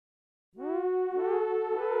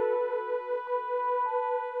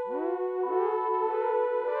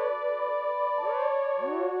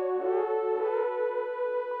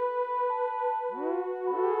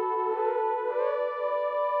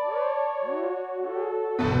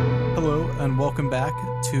Hello, and welcome back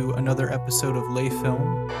to another episode of Lay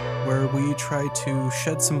Film, where we try to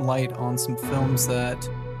shed some light on some films that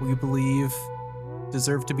we believe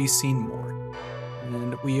deserve to be seen more.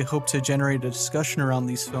 And we hope to generate a discussion around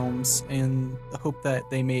these films in the hope that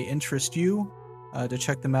they may interest you to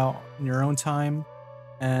check them out in your own time.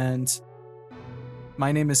 And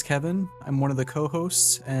my name is Kevin. I'm one of the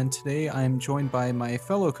co-hosts, and today I am joined by my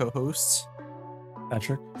fellow co-hosts,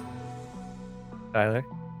 Patrick. Tyler.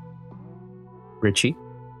 Richie.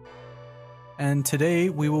 And today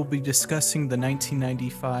we will be discussing the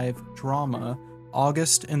 1995 drama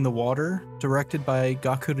August in the Water, directed by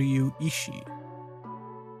Gakuryu Ishii.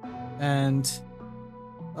 And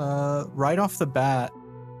right off the bat,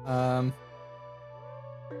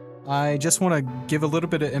 I just want to give a little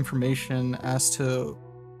bit of information as to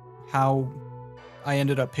how I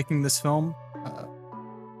ended up picking this film.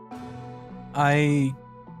 I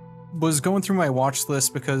was going through my watch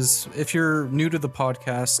list because if you're new to the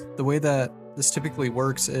podcast, the way that this typically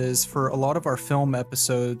works is for a lot of our film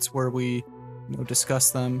episodes where we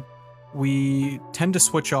discuss them, we tend to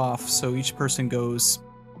switch off, so each person goes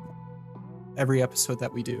every episode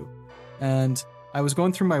that we do. And I was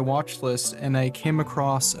going through my watch list and I came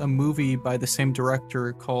across a movie by the same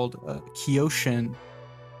director called Kyoshin,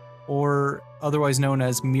 or otherwise known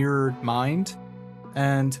as Mirrored Mind.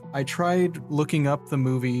 And I tried looking up the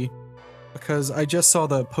movie because I just saw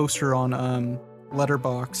the poster on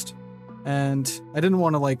Letterboxd, and I didn't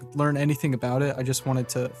want to learn anything about it. I just wanted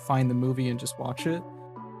to find the movie and just watch it,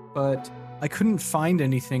 but I couldn't find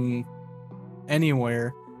anything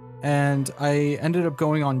anywhere, and I ended up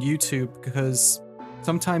going on YouTube because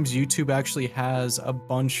sometimes YouTube actually has a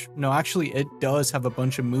bunch. No, actually, it does have a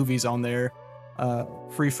bunch of movies on there,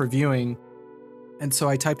 free for viewing, and so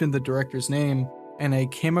I typed in the director's name, and I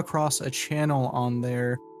came across a channel on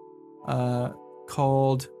there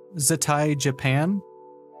called Zetai Japan,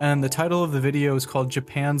 and the title of the video is called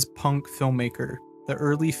Japan's Punk Filmmaker, the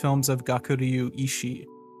Early Films of Gakuryu Ishii.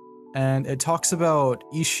 And it talks about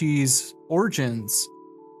Ishii's origins,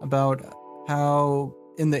 about how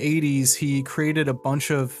in the 80s he created a bunch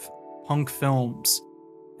of punk films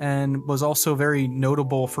and was also very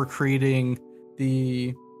notable for creating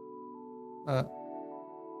the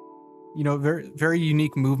very, very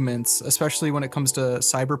unique movements, especially when it comes to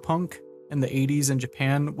cyberpunk in the 80s in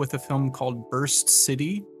Japan, with a film called Burst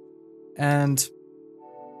City. And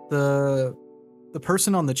the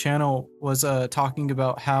person on the channel was talking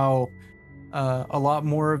about how a lot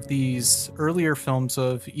more of these earlier films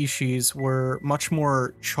of Ishii's were much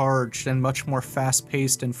more charged and much more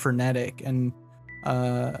fast-paced and frenetic and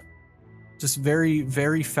just very,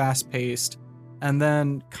 very fast-paced. And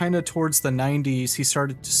then kind of towards the 90s, he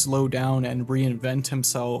started to slow down and reinvent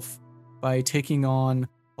himself by taking on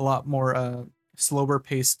a lot more slower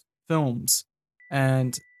paced films.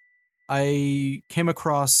 And I came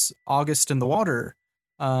across August in the Water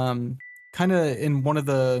kind of in one of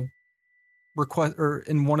the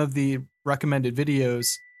recommended videos.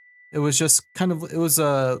 It was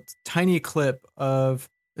a tiny clip of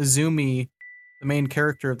Izumi, the main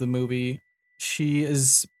character of the movie. She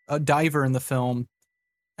is a diver in the film,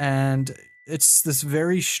 and it's this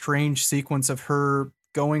very strange sequence of her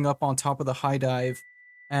going up on top of the high dive,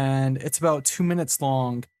 and it's about 2 minutes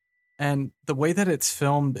long, and the way that it's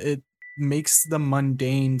filmed, it makes the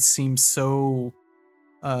mundane seem so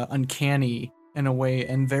uncanny in a way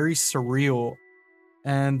and very surreal,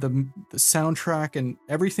 and the soundtrack and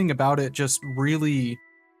everything about it just really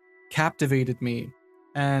captivated me.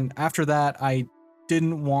 And after that, I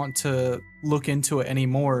didn't want to look into it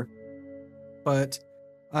anymore, but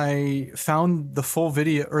I found the full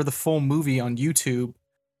video or the full movie on YouTube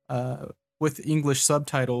with English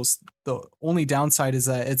subtitles. The only downside is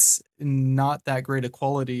that it's not that great a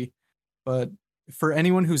quality, but for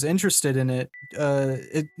anyone who's interested in it,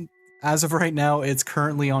 as of right now, it's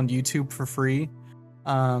currently on YouTube for free,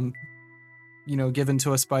 given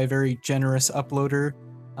to us by a very generous uploader.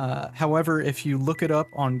 However, if you look it up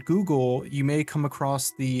on Google, you may come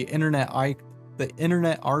across the Internet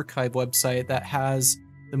Archive website that has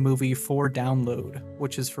the movie for download,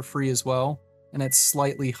 which is for free as well, and it's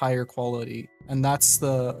slightly higher quality. And that's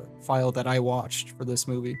the file that I watched for this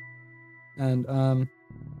movie. And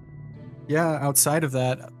outside of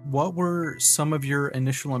that, what were some of your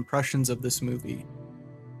initial impressions of this movie?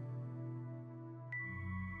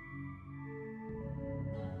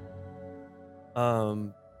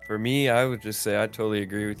 For me, I would just say I totally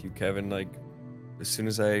agree with you, Kevin. Like, as soon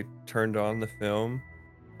as I turned on the film,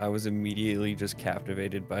 I was immediately just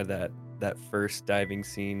captivated by that first diving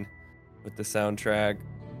scene with the soundtrack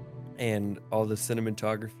and all the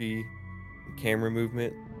cinematography and camera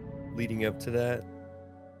movement. leading up to that.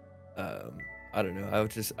 I don't know.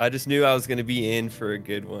 I just knew I was gonna be in for a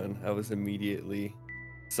good one. I was immediately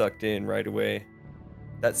sucked in right away.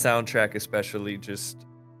 That soundtrack especially just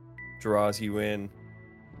draws you in.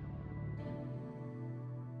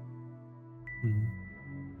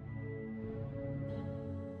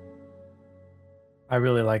 I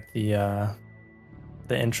really like the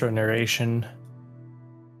intro narration,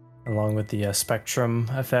 along with the spectrum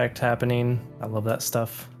effect happening. I love that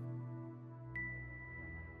stuff.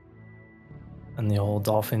 And the whole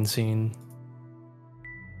dolphin scene.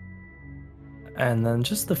 And then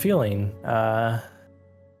just the feeling. It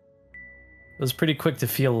was pretty quick to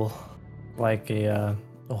feel like a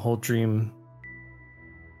whole dream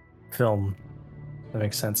film. That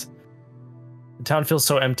makes sense. The town feels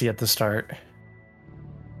so empty at the start.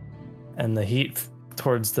 And the heat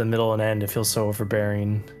towards the middle and end, it feels so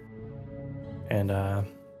overbearing. And yeah,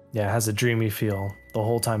 it has a dreamy feel the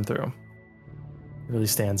whole time through. It really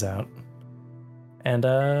stands out. And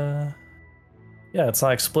yeah, it's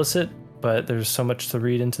not explicit, but there's so much to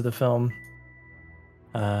read into the film.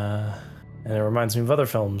 And it reminds me of other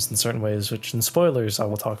films in certain ways, which in spoilers I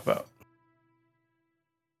will talk about.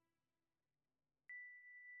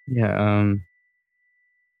 Yeah,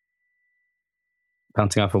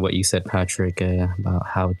 bouncing off of what you said, Patrick, about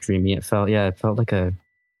how dreamy it felt. Yeah, it felt like a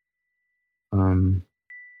I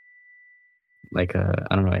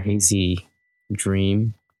don't know, a hazy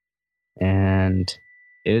dream, and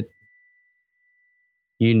you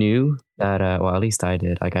knew that well, at least I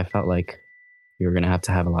did. Like, I felt like you were gonna have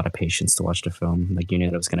to have a lot of patience to watch the film. Like, you knew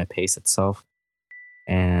that it was gonna pace itself,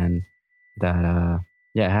 and that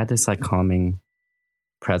yeah, it had this like calming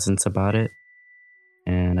presence about it,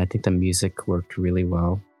 and I think the music worked really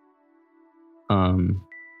well.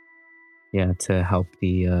 Yeah, to help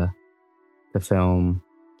the film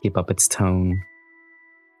keep up its tone,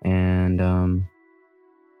 and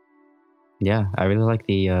yeah, I really like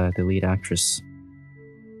the lead actress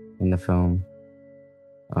in the film.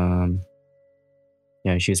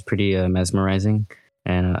 Yeah, she was pretty mesmerizing,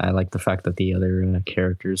 and I like the fact that the other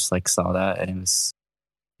characters like saw that, and it was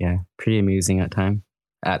yeah pretty amusing at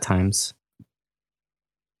times.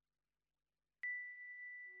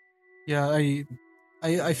 Yeah,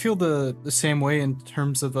 I feel the same way in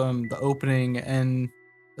terms of the opening, and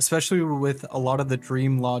especially with a lot of the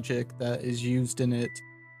dream logic that is used in it.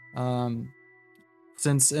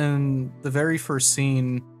 Since in the very first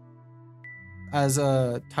scene, as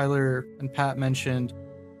Tyler and Pat mentioned,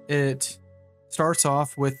 it starts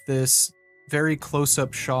off with this very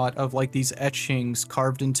close-up shot of like these etchings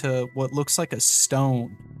carved into what looks like a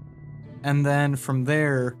stone. And then from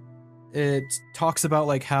there, it talks about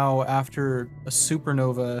like how after a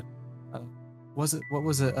supernova, what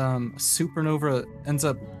was it? A supernova ends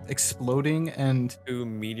up exploding and 2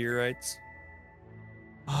 meteorites.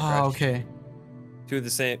 oh, okay. Two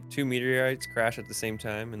meteorites crash at the same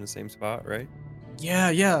time in the same spot, right?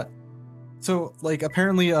 Yeah. So like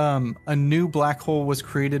apparently a new black hole was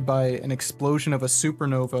created by an explosion of a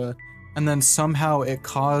supernova, and then somehow it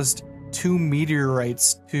caused 2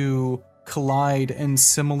 meteorites to collide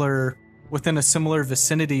within a similar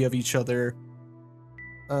vicinity of each other,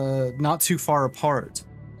 not too far apart.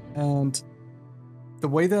 And the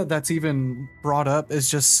way that that's even brought up is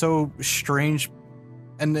just so strange,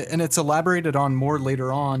 and it's elaborated on more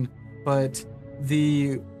later on, but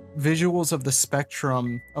the visuals of the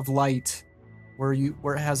spectrum of light where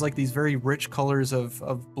it has like these very rich colors of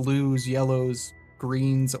blues, yellows,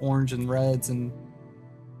 greens, orange, and reds, and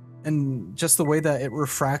just the way that it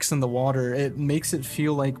refracts in the water, it makes it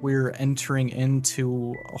feel like we're entering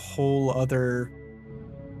into a whole other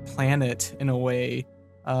planet in a way.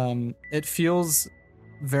 It feels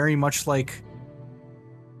very much like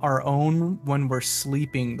our own when we're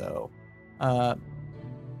sleeping, though.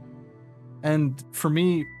 And for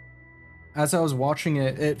me, as I was watching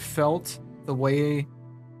it, it felt the way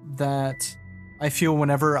that I feel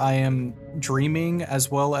whenever I am dreaming, as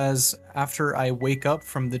well as after I wake up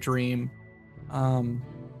from the dream.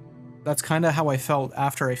 That's kind of how I felt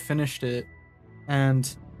after I finished it,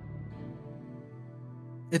 and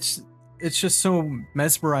it's just so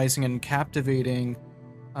mesmerizing and captivating.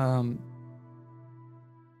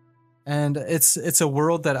 And it's a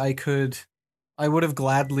world that I would have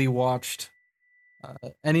gladly watched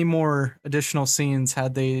any more additional scenes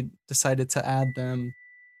had they decided to add them.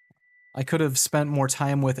 I could have spent more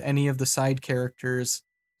time with any of the side characters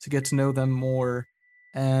to get to know them more.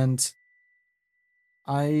 And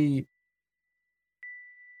I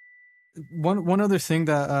one other thing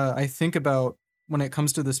that I think about when it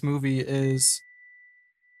comes to this movie is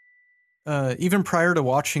even prior to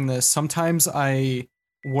watching this, sometimes I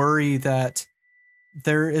worry that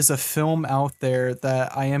there is a film out there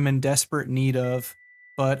that I am in desperate need of,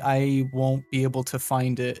 but I won't be able to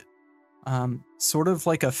find it. Sort of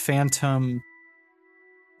like a phantom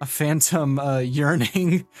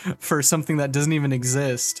yearning for something that doesn't even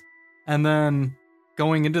exist. And then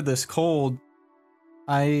going into this cold,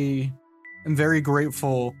 I am very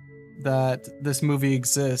grateful that this movie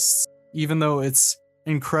exists, even though it's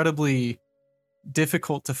incredibly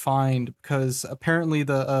difficult to find, because apparently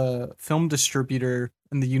the film distributor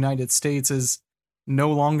in the United States is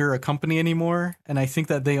no longer a company anymore, and I think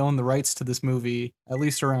that they own the rights to this movie, at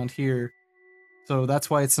least around here. So that's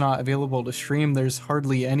why it's not available to stream. There's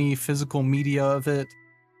hardly any physical media of it.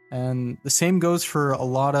 And the same goes for a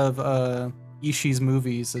lot of Ishii's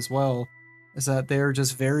movies as well, is that they're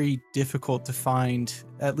just very difficult to find,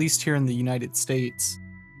 at least here in the United States.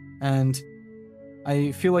 And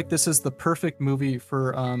I feel like this is the perfect movie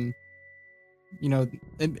for,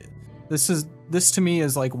 this to me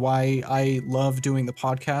is like why I love doing the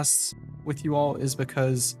podcasts with you all, is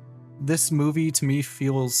because this movie to me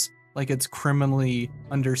feels like it's criminally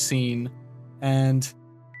underseen. And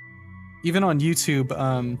even on YouTube,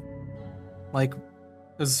 like,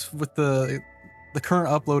 as with the current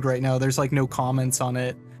upload right now, there's like no comments on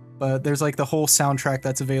it, but there's like the whole soundtrack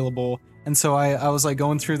that's available. And so I was like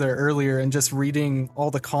going through there earlier and just reading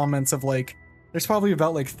all the comments of like, there's probably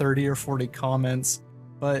about like 30 or 40 comments,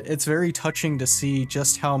 but it's very touching to see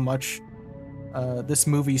just how much this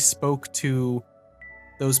movie spoke to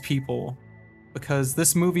those people, because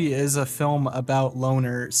this movie is a film about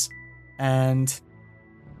loners, and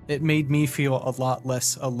it made me feel a lot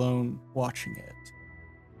less alone watching it.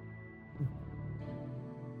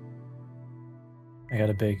 I got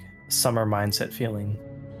a big summer mindset feeling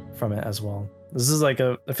from it as well. This is like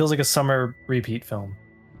it feels like a summer repeat film.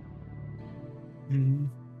 Mm-hmm.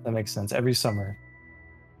 That makes sense. Every summer.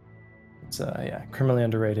 It's criminally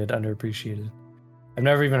underrated, underappreciated. I've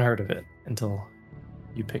never even heard of it until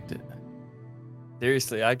you picked it.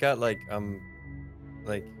 Seriously, I got I'm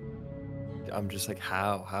just like,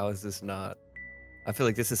 how is this not? I feel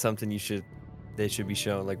like this is something they should be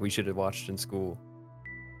shown. Like, we should have watched in school.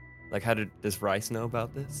 Like, does Rice know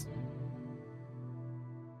about this?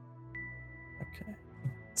 Okay.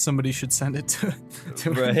 Somebody should send it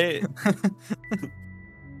to right.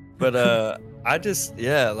 But I just,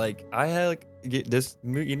 I had this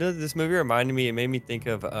movie reminded me. It made me think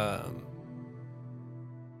of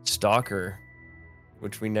Stalker,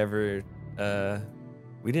 which we never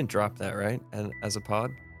we didn't drop that, right? And as a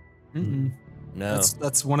pod. Mm-mm. No,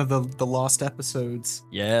 that's one of the lost episodes.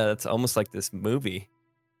 Yeah, that's almost like this movie.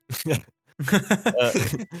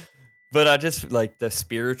 But I just like the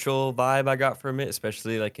spiritual vibe I got from it,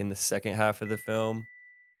 especially like in the second half of the film,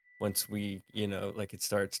 once we, it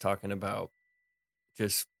starts talking about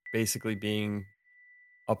just basically being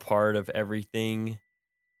a part of everything,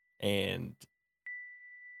 and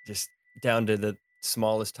just down to the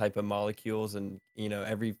smallest type of molecules, and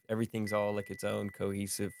everything's all like its own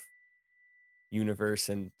cohesive universe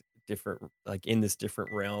and different, like in this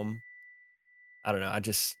different realm. I don't know.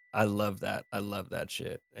 I love that. I love that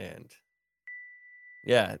shit. And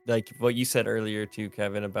yeah, like what you said earlier too,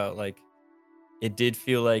 Kevin, about like it did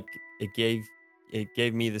feel like it gave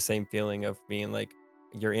me the same feeling of being like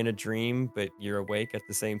you're in a dream but you're awake at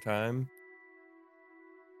the same time.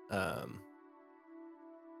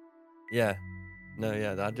 Yeah. No,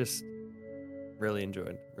 yeah, I just really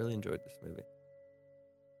enjoyed this movie.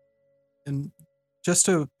 And just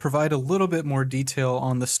to provide a little bit more detail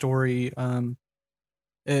on the story,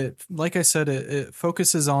 like I said, it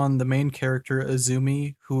focuses on the main character,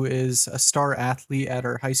 Azumi, who is a star athlete at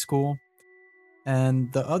her high school.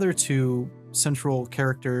 And the other two central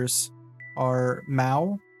characters are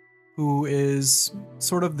Mao, who is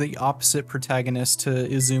sort of the opposite protagonist to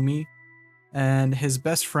Izumi, and his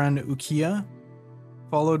best friend Ukiya,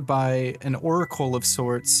 followed by an oracle of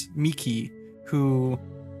sorts, Miki, who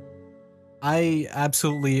I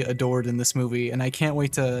absolutely adored in this movie, and I can't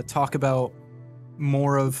wait to talk about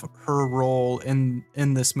more of her role in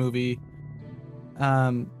this movie.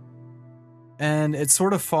 And it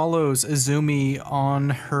sort of follows Izumi on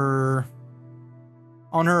her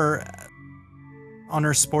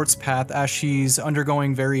sports path as she's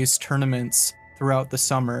undergoing various tournaments throughout the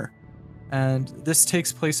summer. And this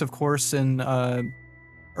takes place, of course, in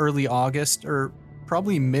early August, or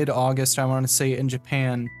probably mid-August, I want to say, in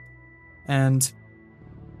Japan. And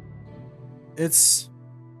it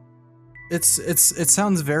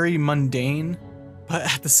sounds very mundane, but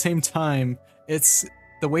at the same time, it's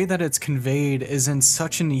the way that it's conveyed is in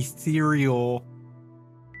such an ethereal,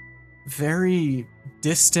 very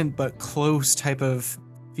distant but close type of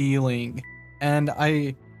feeling. And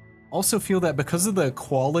I also feel that because of the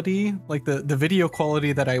quality, like the video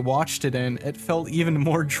quality that I watched it in, it felt even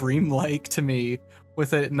more dreamlike to me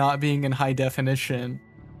with it not being in high definition.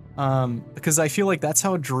 Because I feel like that's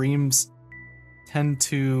how dreams tend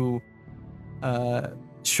to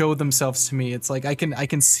show themselves to me. It's like I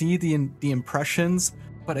can see the impressions,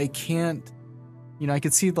 but I can't, I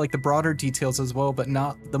could see like the broader details as well, but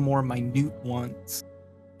not the more minute ones.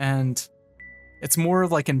 And it's more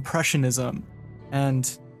like impressionism,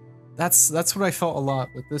 and that's what I felt a lot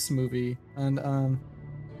with this movie. And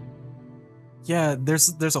yeah,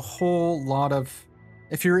 there's a whole lot of,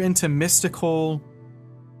 if you're into mystical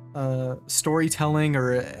storytelling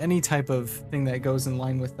or any type of thing that goes in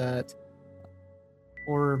line with that,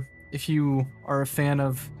 or if you are a fan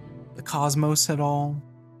of the cosmos at all,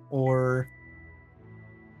 or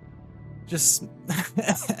just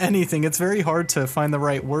anything. It's very hard to find the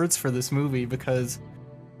right words for this movie because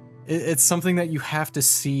it's something that you have to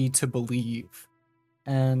see to believe.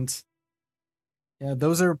 And yeah,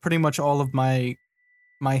 those are pretty much all of my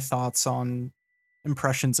thoughts on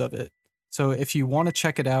impressions of it. So if you want to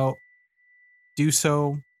check it out, do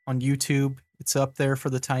so on YouTube. It's up there for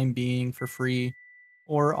the time being for free,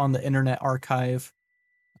 or on the Internet Archive.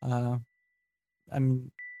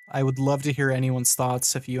 I would love to hear anyone's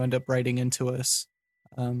thoughts if you end up writing into us.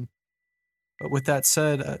 But with that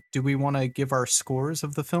said, do we want to give our scores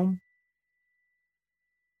of the film?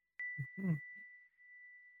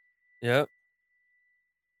 Yep.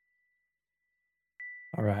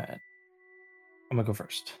 All right. I'm gonna go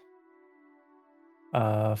first.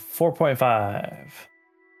 4.5.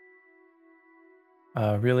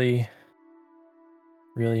 Really,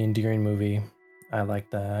 really endearing movie. I like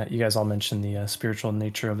that. You guys all mentioned the spiritual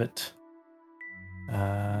nature of it.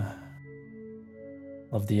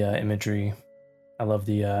 Love the imagery. I love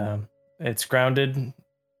the it's grounded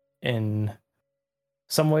in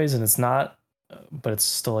some ways and it's not, but it's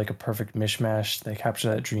still like a perfect mishmash. They capture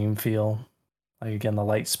that dream feel. Like again, the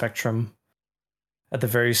light spectrum at the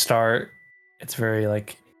very start, it's very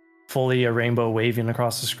like fully a rainbow waving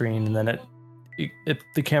across the screen, and then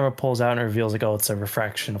the camera pulls out and it reveals like, oh, it's a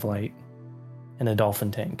refraction of light in a dolphin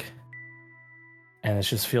tank. And it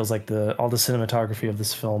just feels like all the cinematography of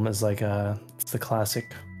this film is like it's the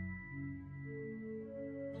classic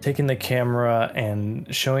taking the camera and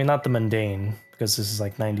showing not the mundane, because this is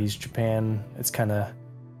like 90s Japan. It's kind of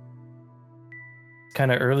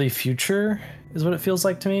early future is what it feels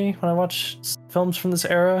like to me when I watch films from this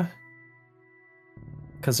era,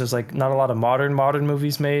 because there's like not a lot of modern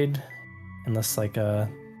movies made, unless like the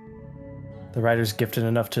writer's gifted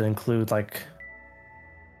enough to include like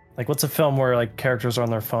what's a film where like characters are on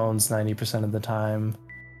their phones 90% of the time,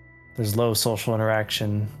 there's low social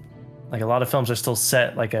interaction. Like a lot of films are still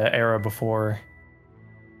set like an era before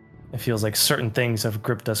it feels like certain things have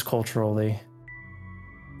gripped us culturally,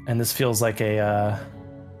 and this feels like it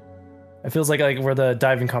feels like where the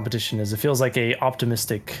diving competition is. It feels like a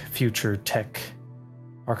optimistic future tech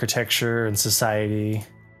architecture and society.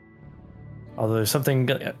 Although there's something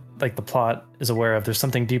like the plot is aware of, there's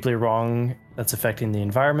something deeply wrong that's affecting the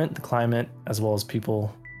environment, the climate, as well as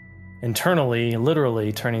people internally,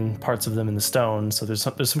 literally turning parts of them into stone. So there's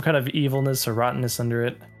some kind of evilness or rottenness under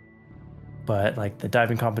it. But like the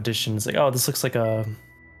diving competition is like, oh, this looks like it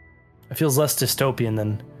feels less dystopian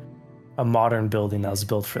than a modern building that was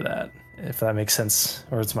built for that, if that makes sense,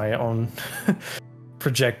 or it's my own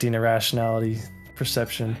projecting irrationality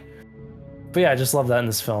perception. But yeah, I just love that in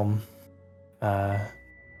this film.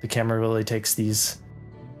 The camera really takes these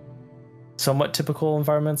somewhat typical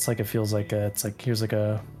environments. Like it feels like it's like, here's like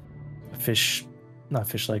a fish, not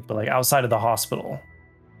fish lake, but like outside of the hospital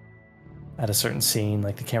at a certain scene.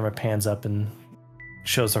 Like the camera pans up and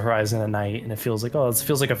shows the horizon at night, and it feels like, oh, it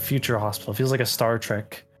feels like a future hospital. It feels like a Star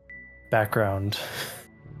Trek background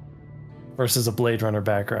versus a Blade Runner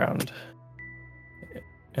background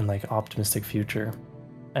in like optimistic future.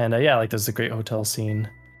 And yeah, like there's a great hotel scene.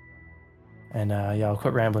 And yeah, I'll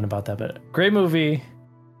quit rambling about that, but great movie.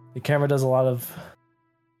 The camera does a lot of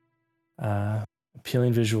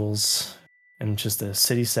appealing visuals and just a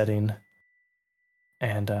city setting.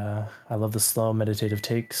 And I love the slow meditative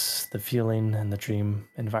takes, the feeling, and the dream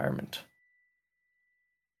environment.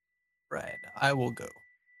 Right, I will go.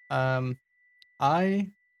 I'm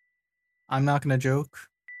not gonna joke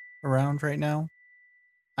around right now.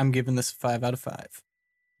 I'm giving this a 5 out of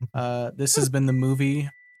 5. This has been the movie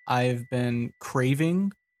I've been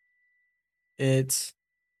craving. It,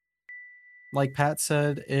 like Pat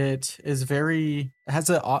said, it has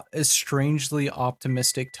a strangely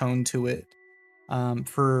optimistic tone to it. In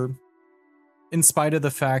spite of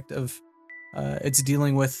the fact of It's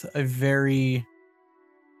dealing with a very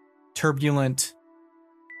turbulent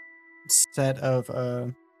set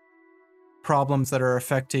of problems that are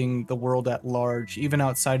affecting the world at large, even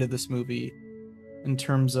outside of this movie, in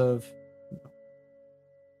terms of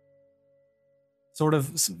sort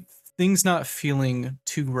of things not feeling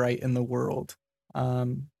too right in the world.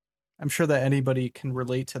 I'm sure that anybody can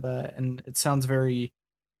relate to that, and it sounds very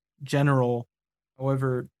general.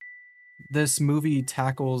 However, this movie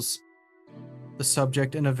tackles the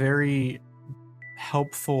subject in a very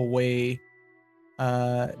helpful way,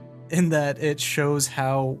 in that it shows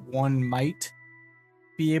how one might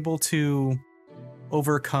be able to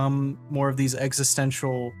overcome more of these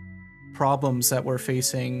existential problems that we're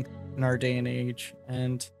facing in our day and age.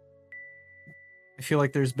 And I feel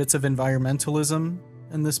like there's bits of environmentalism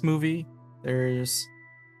in this movie. There's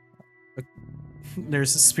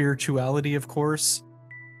spirituality, of course.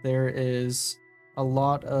 There is a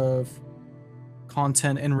lot of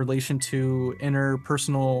content in relation to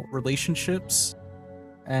interpersonal relationships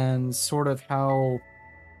and sort of how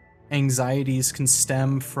anxieties can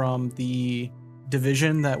stem from the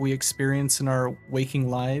division that we experience in our waking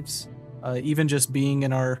lives, even just being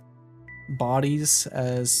in our bodies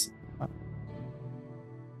as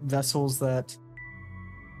vessels that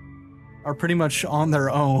are pretty much on their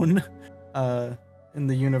own in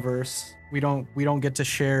the universe. We don't get to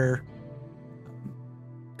share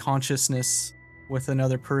consciousness with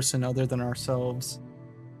another person other than ourselves.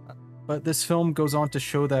 But this film goes on to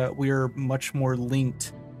show that we are much more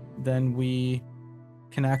linked than we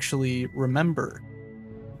can actually remember.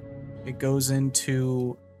 It goes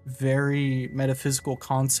into very metaphysical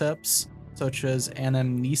concepts such as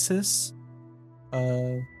anamnesis,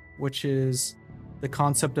 which is the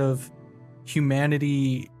concept of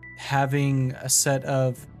humanity having a set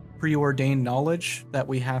of preordained knowledge that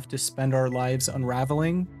we have to spend our lives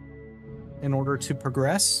unraveling in order to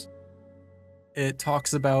progress. It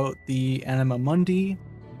talks about the anima mundi,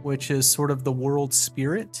 which is sort of the world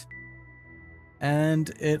spirit. And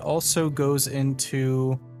it also goes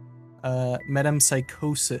into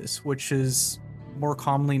metempsychosis, which is more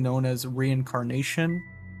commonly known as reincarnation.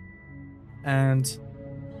 And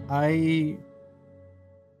I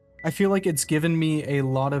feel like it's given me a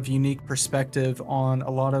lot of unique perspective on a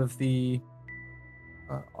lot of the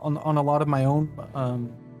on a lot of my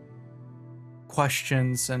own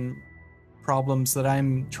questions and problems that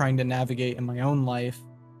I'm trying to navigate in my own life.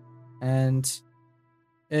 And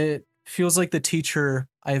it feels like the teacher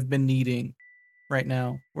I've been needing right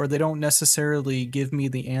now, where they don't necessarily give me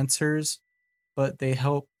the answers, but they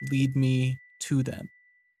help lead me to them.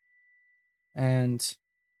 And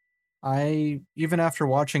even after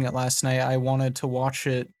watching it last night, I wanted to watch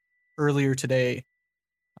it earlier today,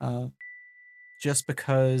 just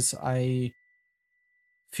because I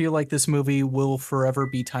feel like this movie will forever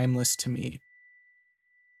be timeless to me.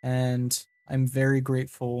 And I'm very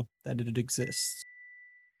grateful that it exists.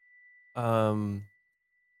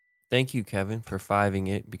 Thank you, Kevin, for fiving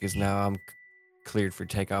it, because now I'm cleared for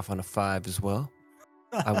takeoff on a 5 as well.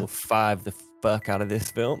 I will 5 the fuck out of this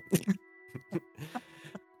film.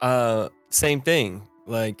 Same thing.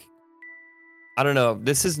 Like, I don't know.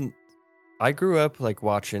 I grew up like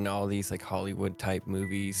watching all these like Hollywood type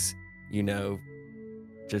movies,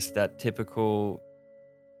 just that typical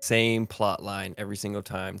same plot line every single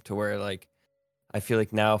time, to where like I feel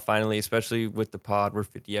like now finally, especially with the pod, we're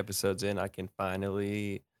 50 episodes in, I can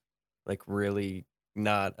finally like really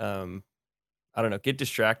not I don't know, get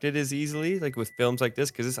distracted as easily like with films like this,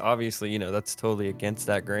 because it's obviously, that's totally against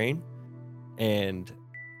that grain. And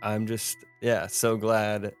I'm just so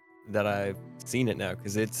glad that I've seen it now,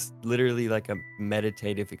 because it's literally like a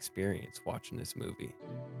meditative experience watching this movie.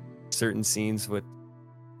 Certain scenes with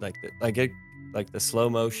like the slow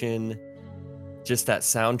motion, just that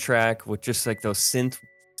soundtrack with just like those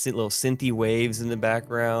little synthy waves in the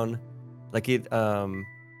background. Like it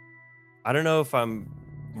I don't know if I'm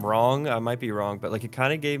wrong, I might be wrong, but like it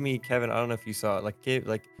kind of gave me, Kevin, I don't know if you saw it, like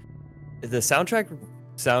the soundtrack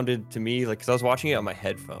sounded to me like, because I was watching it on my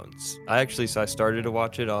headphones. I started to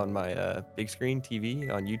watch it on my big screen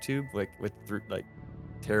TV on YouTube, like with like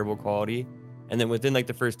terrible quality. And then within like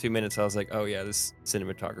the first 2 minutes, I was like, oh yeah, this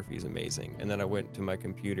cinematography is amazing. And then I went to my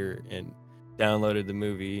computer and downloaded the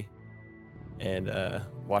movie and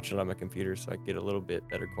watched it on my computer so I could get a little bit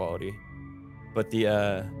better quality. But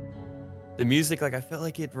the music, like I felt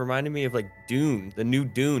like it reminded me of like Dune, the new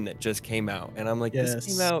Dune that just came out. And I'm like, this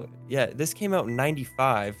came out in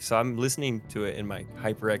 95. So I'm listening to it in my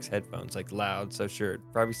HyperX headphones, like loud. So sure, it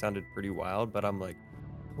probably sounded pretty wild, but I'm like,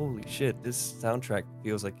 holy shit, this soundtrack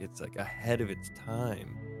feels like it's like ahead of its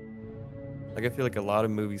time. Like I feel like a lot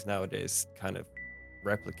of movies nowadays kind of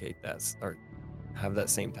replicate that or have that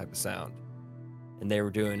same type of sound, and they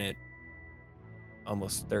were doing it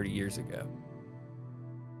almost 30 years ago.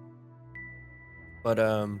 But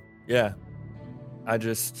yeah, I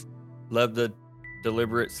just love the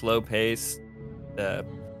deliberate slow pace, the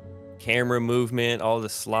camera movement, all the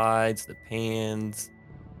slides, the pans.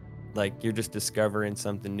 Like you're just discovering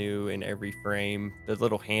something new in every frame. The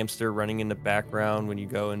little hamster running in the background when you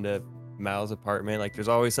go into Mal's apartment, like there's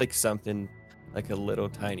always like something, like a little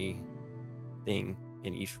tiny thing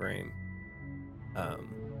in each frame.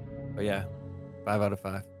 But yeah, 5 out of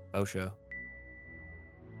 5. Show.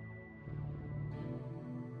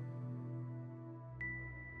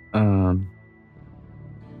 Um,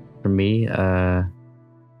 for me, I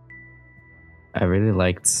really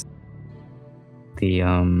liked the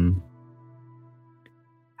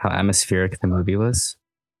how atmospheric the movie was.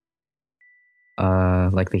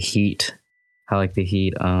 Like the heat, how like the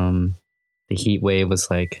heat wave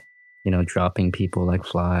was like, dropping people like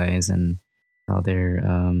flies, and how their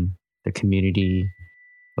community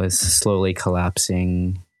was slowly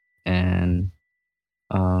collapsing, and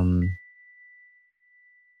um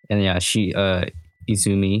and yeah,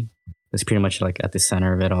 Izumi was pretty much like at the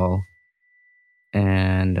center of it all.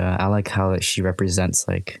 And I like how she represents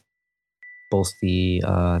like both the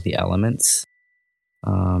elements.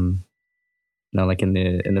 Like in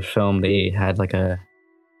the film, they had like a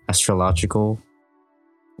astrological,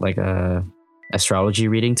 like a astrology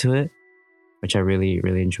reading to it, which I really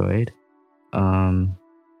really enjoyed.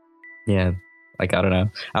 Yeah, like I don't know,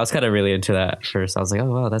 I was kind of really into that at first. I was like,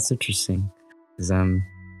 oh wow, that's interesting, because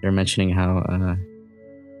they're mentioning how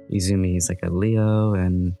Izumi is like a Leo,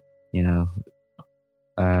 and you know,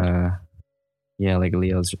 yeah, like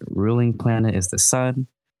Leo's ruling planet is the sun.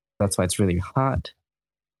 That's why it's really hot.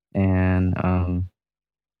 And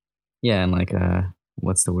yeah, and like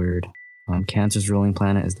what's the word? Cancer's ruling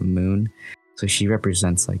planet is the moon. So she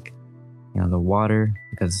represents like, the water,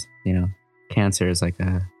 because, Cancer is like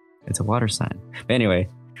it's a water sign. But anyway,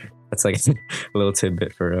 that's like a little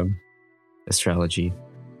tidbit for astrology.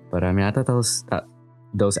 But I mean, I thought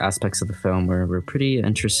those aspects of the film were pretty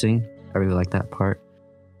interesting. I really like that part.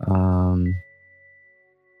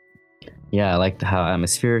 Yeah, I liked how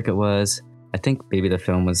atmospheric it was. I think maybe the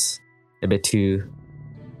film was a bit too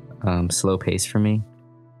slow paced for me.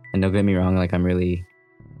 And don't get me wrong, like I'm really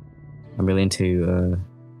into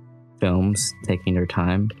films taking their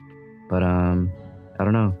time. But I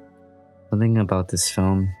don't know. Something about this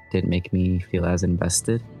film didn't make me feel as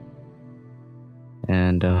invested.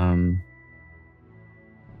 And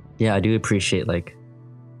yeah, I do appreciate like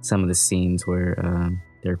some of the scenes where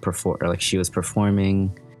like she was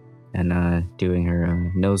performing and doing her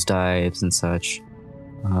nosedives and such.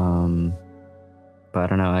 But I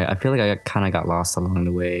don't know. I feel like I kind of got lost along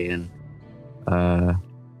the way, and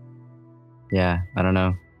yeah, I don't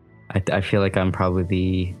know. I feel like I'm probably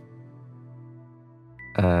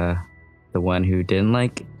the one who didn't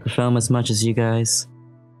like the film as much as you guys.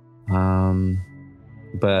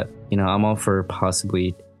 But I'm all for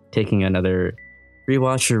possibly taking another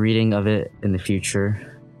rewatch or reading of it in the future.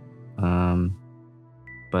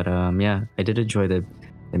 But yeah, I did enjoy the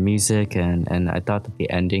music, and I thought that the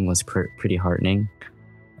ending was pretty heartening.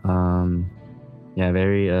 Yeah,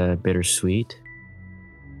 very bittersweet.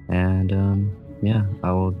 And yeah,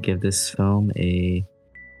 I will give this film a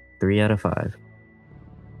 3 out of 5.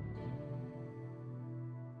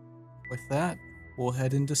 With that, we'll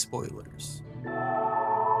head into spoilers.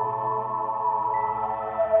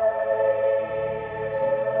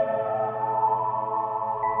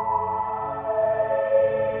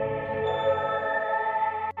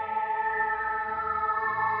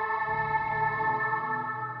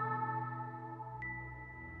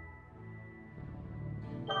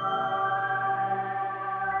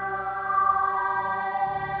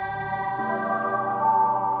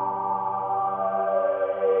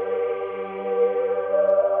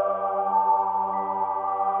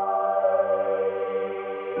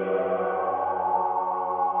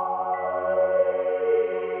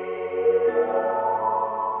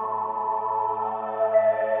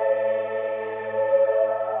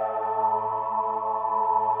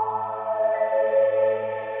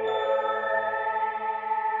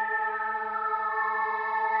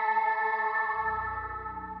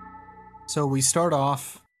 So we start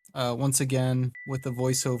off once again with the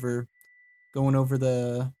voiceover going over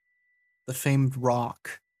the famed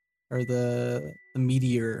rock, or the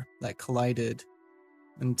meteor that collided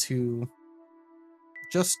into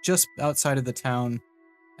just outside of the town,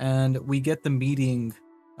 and we get the meeting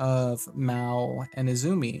of Mao and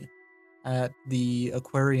Izumi, at the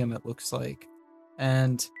aquarium, it looks like.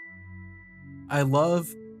 And I love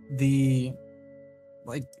the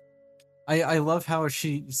like I love how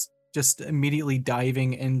she's just immediately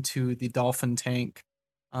diving into the dolphin tank.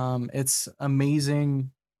 It's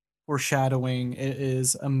amazing foreshadowing. It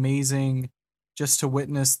is amazing just to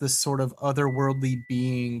witness this sort of otherworldly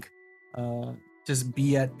being uh, just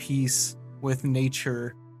be at peace with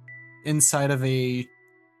nature inside of a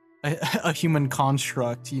human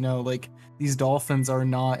construct. You know, like these dolphins are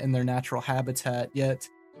not in their natural habitat, yet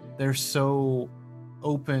they're so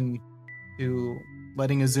open to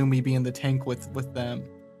letting Azumi be in the tank with them.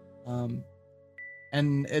 Um,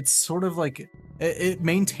 and it's sort of like it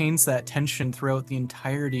maintains that tension throughout the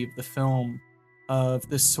entirety of the film of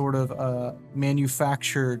this sort of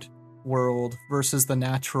manufactured world versus the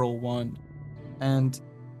natural one. And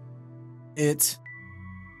it's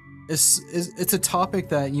a topic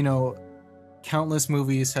that, you know, countless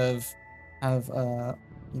movies have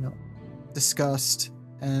you know, discussed.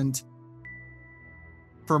 And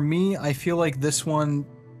for me, I feel like this one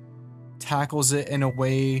tackles it in a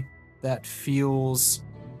way that feels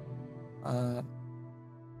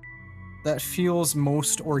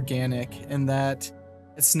most organic, and that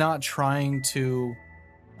it's not trying to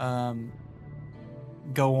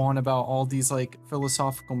go on about all these like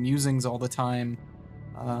philosophical musings all the time.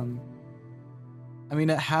 I mean,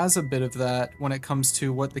 it has a bit of that when it comes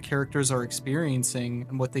to what the characters are experiencing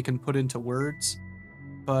and what they can put into words,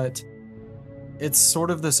 but it's sort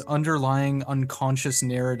of this underlying unconscious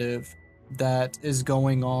narrative that is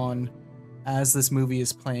going on as this movie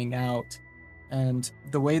is playing out. And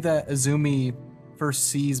the way that Azumi first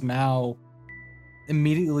sees Mao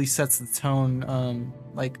immediately sets the tone.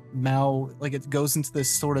 Like Mao, like it goes into this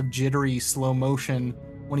sort of jittery slow motion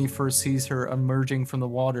when he first sees her emerging from the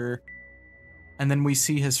water. And then we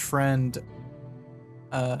see his friend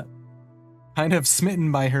kind of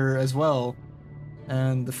smitten by her as well.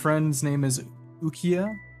 And the friend's name is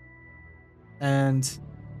Ukiya. And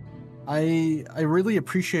I really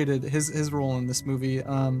appreciated his role in this movie.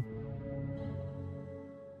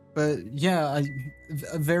 But yeah,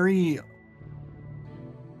 a very,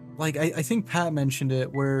 like, I think Pat mentioned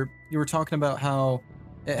it, where you were talking about how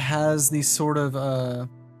it has these sort of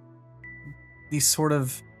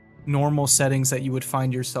normal settings that you would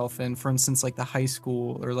find yourself in, for instance, like the high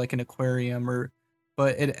school or like an aquarium,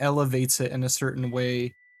 but it elevates it in a certain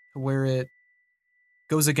way to where it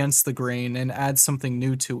goes against the grain and adds something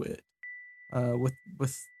new to it.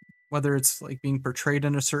 With whether it's like being portrayed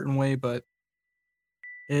in a certain way, but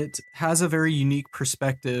it has a very unique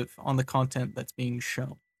perspective on the content that's being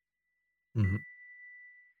shown. Mm-hmm.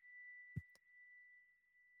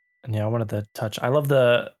 And yeah, I wanted to touch. I love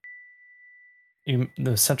the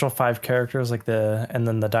central five characters, like and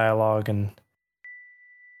then the dialogue, and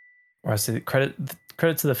or I say credit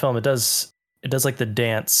to the film. It does like the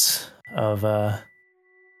dance of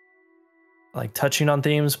like touching on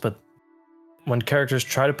themes, but when characters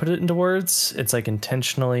try to put it into words, it's like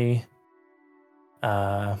intentionally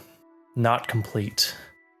not complete,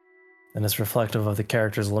 and it's reflective of the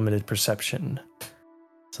character's limited perception.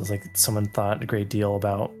 So it's like someone thought a great deal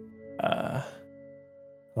about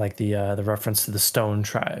like the reference to the Stone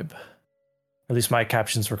Tribe. At least my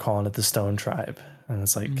captions were calling it the Stone Tribe, and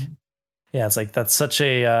it's like, yeah, it's like that's such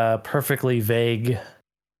a perfectly vague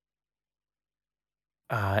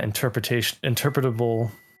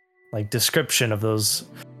interpretable like description of those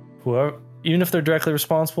whoever, even if they're directly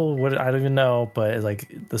responsible. What I don't even know, but it's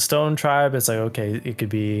like the Stone Tribe. It's like, okay, it could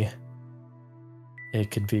be. I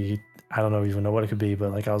don't even know what it could be,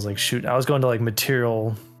 but like I was like, shoot, I was going to like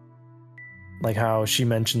material, like how she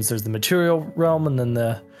mentions there's the material realm and then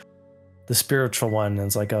the spiritual one, and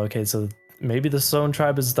it's like, okay, so maybe the Stone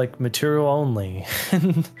Tribe is like material only.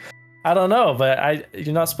 I don't know, but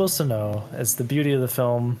you're not supposed to know. It's the beauty of the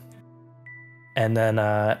film. And then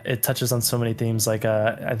it touches on so many themes, like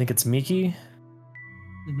I think it's Miki.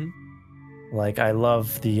 Mm-hmm. Like I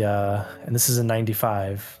love the and this is in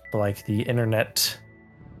 '95, but like the internet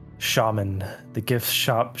shaman, the gift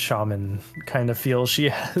shop shaman kind of feel she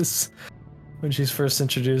has when she's first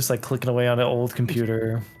introduced, like clicking away on an old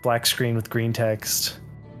computer, black screen with green text,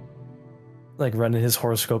 like running his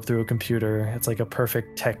horoscope through a computer. It's like a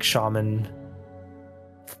perfect tech shaman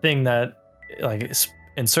thing that like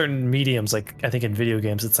in certain mediums, like I think in video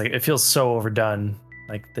games, it's like it feels so overdone.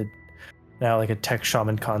 Like now like a tech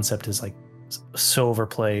shaman concept is like so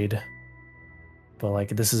overplayed. But like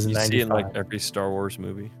this is in '95. You see in like every Star Wars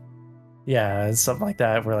movie. Yeah, it's something like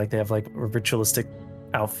that where like they have like a ritualistic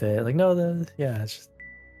outfit. Like it's just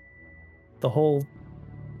the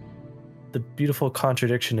beautiful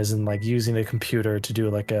contradiction is in like using a computer to do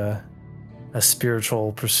like a a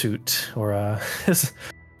spiritual pursuit or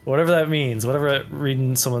whatever that means, whatever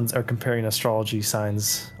reading someone's or comparing astrology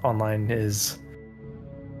signs online is.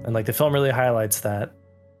 And like the film really highlights that.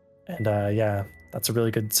 And yeah, that's a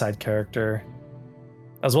really good side character.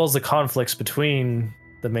 As well as the conflicts between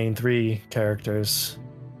the main three characters.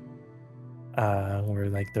 Where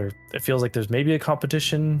like it feels like there's maybe a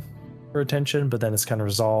competition for attention, but then it's kind of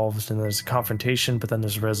resolved, and there's a confrontation, but then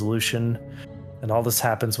there's a resolution. And all this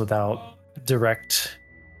happens without direct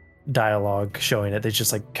dialogue showing it. They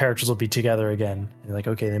just like characters will be together again. And you're like,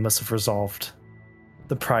 okay, they must have resolved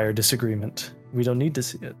the prior disagreement. We don't need to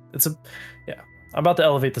see it. I'm about to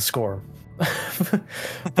elevate the score.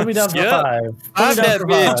 Put me down for 5. Put me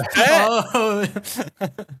down for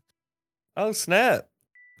 5. Oh snap!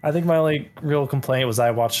 I think my only real complaint was I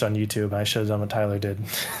watched on YouTube. I should have done what Tyler did.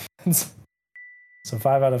 So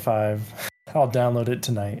 5 out of 5. I'll download it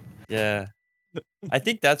tonight. Yeah, I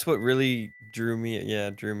think that's what really drew me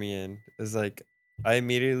in. Is like I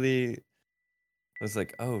immediately was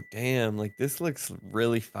like, oh damn, like this looks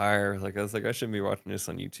really fire. Like I was like, I shouldn't be watching this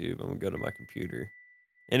on YouTube. I'm gonna go to my computer.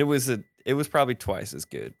 And it was probably twice as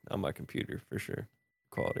good on my computer for sure.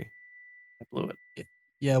 Quality. I blew it.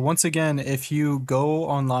 Yeah, once again, if you go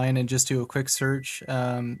online and just do a quick search,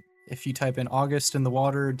 if you type in August in the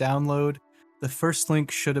Water download, the first link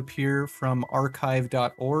should appear from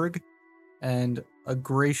archive.org, and a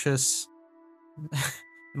gracious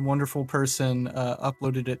and wonderful person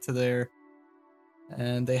uploaded it to there.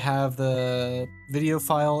 And they have the video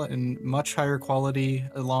file in much higher quality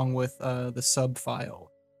along with the sub file.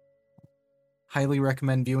 Highly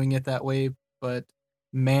recommend viewing it that way, but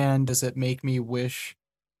man, does it make me wish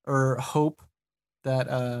or hope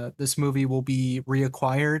that this movie will be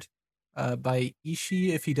reacquired by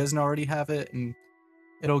Ishii if he doesn't already have it, and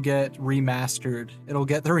it'll get remastered. It'll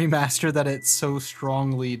get the remaster that it so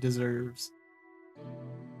strongly deserves.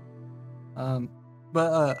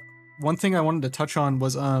 But one thing I wanted to touch on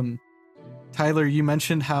was Tyler, you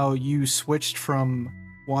mentioned how you switched from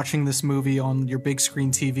watching this movie on your big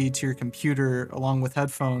screen TV to your computer along with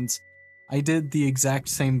headphones. I did the exact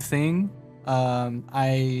same thing.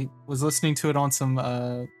 I was listening to it on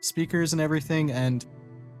some speakers and everything, and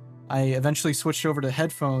I eventually switched over to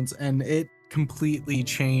headphones, and it completely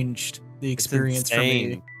changed the experience for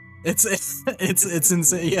me. It's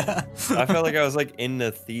insane. Yeah. I felt like I was like in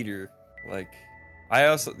the theater. Like I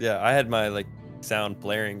had my like sound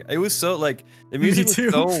blaring. It was so like the music was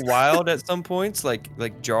so wild at some points,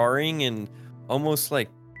 like jarring and almost like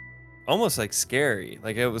scary.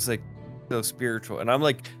 Like it was like so spiritual. And I'm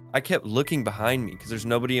like, I kept looking behind me because there's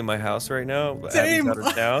nobody in my house right now. Same. Out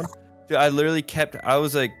of town. Dude, I literally I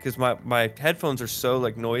was like, because my headphones are so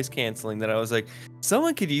like noise canceling that I was like,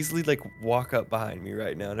 someone could easily like walk up behind me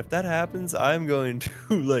right now. And if that happens, I'm going to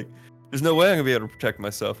like, there's no way I'm gonna be able to protect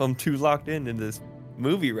myself. I'm too locked into this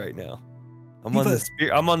movie right now. I'm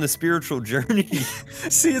on the spiritual journey.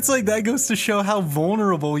 See, it's like that goes to show how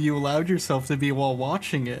vulnerable you allowed yourself to be while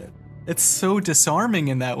watching it. It's so disarming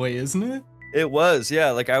in that way, isn't it? It was,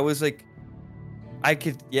 yeah. Like I was like,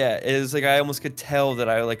 it was like I almost could tell that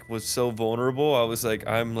I like was so vulnerable. I was like,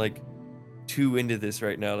 I'm like too into this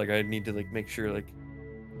right now. Like I need to like make sure, like,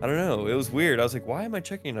 I don't know. It was weird. I was like, why am I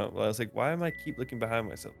checking out? I was like, why am I keep looking behind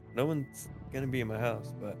myself? No one's gonna be in my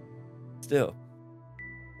house, but still,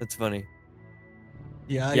 that's funny.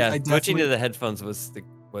 Yeah, switching to the headphones was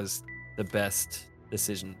the best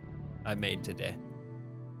decision I made today.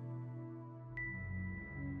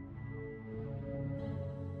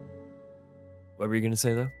 What were you gonna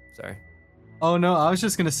say though? Sorry. Oh no, I was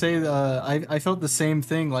just gonna say I felt the same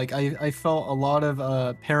thing. Like I felt a lot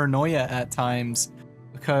of paranoia at times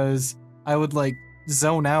because I would like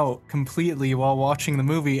zone out completely while watching the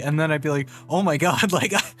movie, and then I'd be like, oh my god,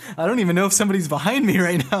 like I don't even know if somebody's behind me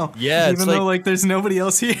right now. Yeah, even though like there's nobody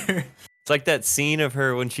else here. It's like that scene of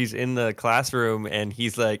her when she's in the classroom and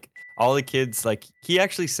he's like, all the kids, like he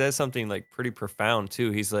actually says something like pretty profound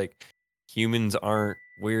too. He's like, humans aren't,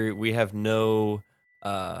 we have no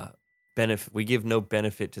benefit, we give no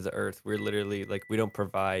benefit to the earth. We're literally like, we don't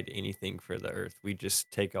provide anything for the earth. We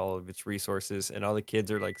just take all of its resources, and all the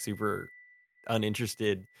kids are like super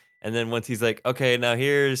uninterested. And then once he's like, okay, now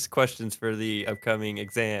here's questions for the upcoming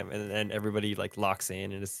exam, and then everybody like locks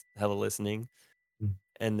in and is hella listening.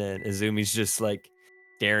 And then Izumi's just like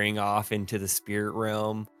staring off into the spirit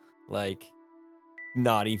realm, like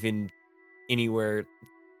not even anywhere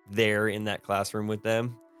there in that classroom with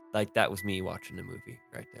them. Like that was me watching the movie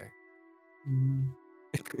right there.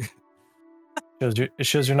 It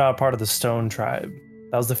shows you're not a part of the Stone Tribe.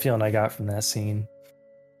 That was the feeling I got from that scene.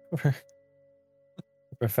 The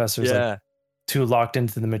professor's like too locked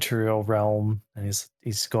into the material realm, and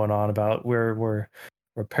he's going on about we're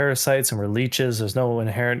parasites and we're leeches. There's no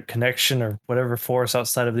inherent connection or whatever force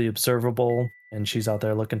outside of the observable, and she's out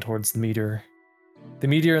there looking towards the meteor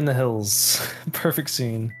in the hills. Perfect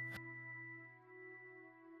scene.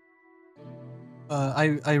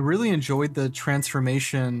 I really enjoyed the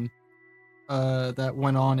transformation that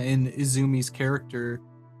went on in Izumi's character.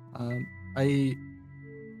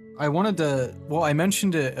 I wanted to, well, I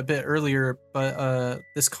mentioned it a bit earlier, but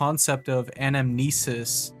this concept of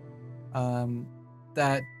anamnesis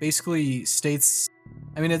that basically states,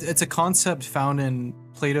 I mean, it's a concept found in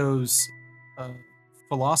Plato's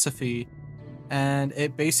philosophy, and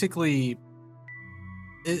it basically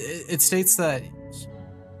it states that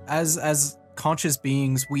as conscious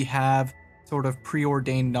beings, we have sort of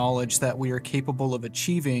preordained knowledge that we are capable of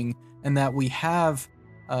achieving, and that we have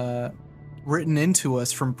written into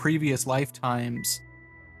us from previous lifetimes,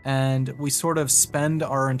 and we sort of spend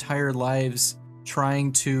our entire lives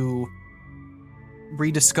trying to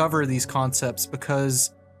rediscover these concepts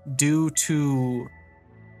because due to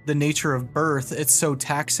the nature of birth, it's so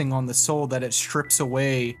taxing on the soul that it strips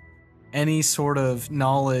away any sort of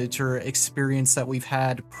knowledge or experience that we've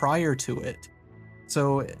had prior to it.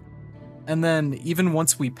 So, and then even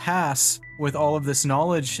once we pass with all of this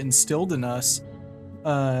knowledge instilled in us,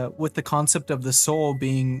 with the concept of the soul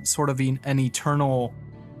being sort of an eternal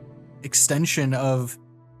extension of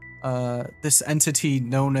this entity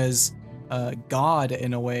known as God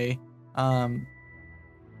in a way,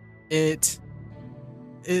 it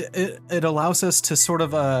allows us to sort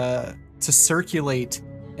of to circulate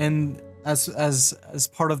and as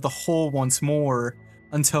part of the whole once more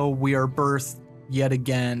until we are birthed yet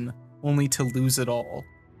again, only to lose it all.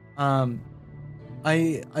 I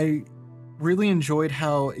really enjoyed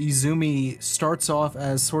how Izumi starts off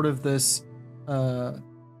as sort of this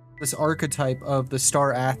this archetype of the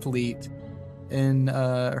star athlete in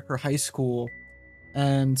her high school,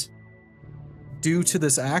 and due to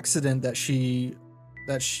this accident that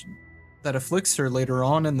afflicts her later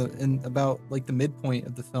on in about like the midpoint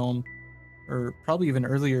of the film, or probably even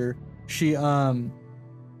earlier, she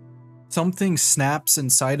something snaps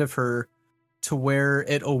inside of her to where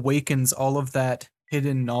it awakens all of that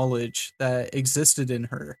hidden knowledge that existed in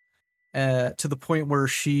her, to the point where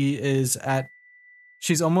she's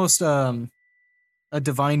almost a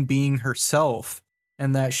divine being herself,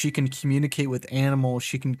 and that she can communicate with animals,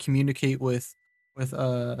 she can communicate with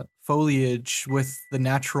foliage, with the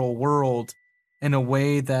natural world, in a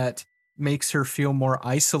way that makes her feel more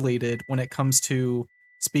isolated when it comes to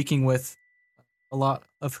speaking with a lot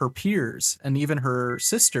of her peers and even her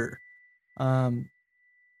sister.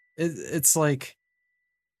 It's like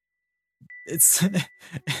it's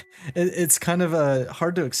it's kind of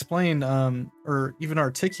hard to explain or even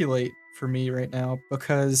articulate for me right now,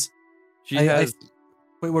 because She has.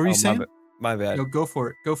 wait, what were you saying? My bad. No, go for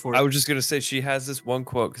it. I was just gonna say she has this one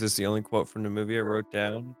quote because it's the only quote from the movie I wrote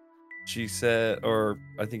down. She said, or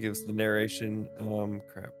I think it was the narration.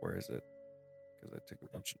 Crap, where is it? Because I took a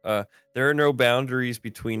bunch. There are no boundaries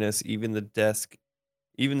between us. Even the desk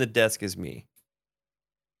is me.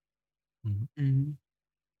 Mhm.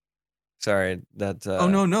 Sorry, that. Oh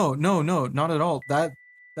no, not at all.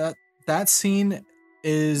 That scene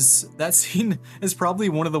is probably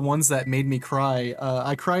one of the ones that made me cry.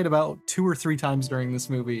 I cried about 2 or 3 times during this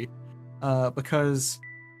movie, because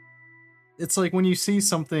it's like when you see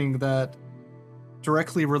something that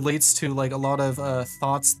directly relates to like a lot of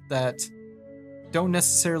thoughts that don't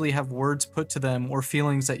necessarily have words put to them, or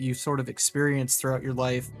feelings that you sort of experience throughout your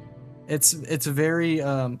life. It's very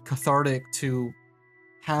cathartic to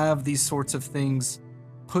have these sorts of things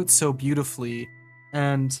put so beautifully.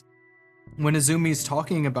 And when Izumi's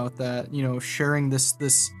talking about that, you know, sharing this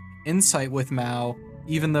insight with Mao,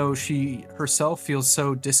 even though she herself feels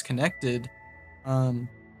so disconnected,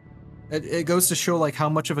 it goes to show like how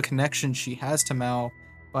much of a connection she has to Mao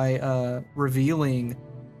by revealing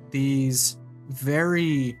these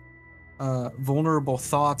very vulnerable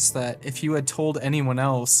thoughts that if you had told anyone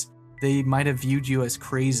else, they might have viewed you as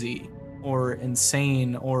crazy or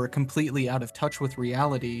insane or completely out of touch with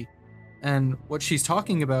reality. And what she's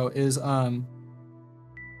talking about is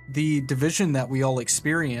the division that we all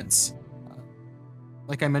experience.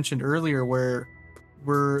 Like I mentioned earlier, where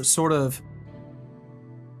we're sort of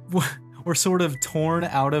torn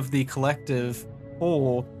out of the collective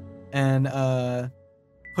whole and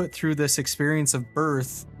put through this experience of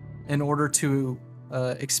birth in order to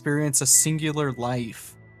experience a singular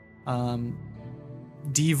life,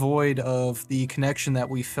 devoid of the connection that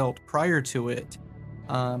we felt prior to it.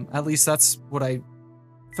 At least that's what I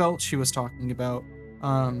felt she was talking about.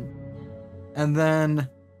 And then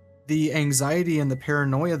the anxiety and the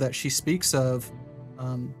paranoia that she speaks of,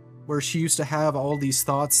 where she used to have all these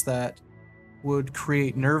thoughts that would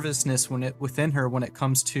create nervousness within her when it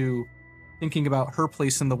comes to thinking about her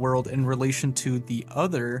place in the world in relation to the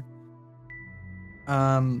other.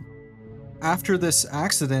 After this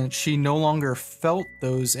accident, she no longer felt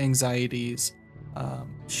those anxieties.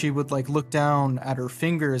 She would like look down at her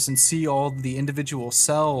fingers and see all the individual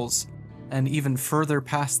cells and even further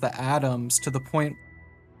past the atoms to the point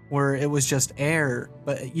where it was just air.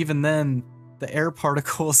 But even then, the air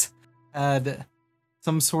particles had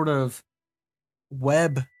some sort of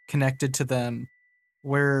web connected to them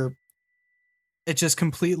where it just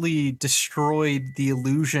completely destroyed the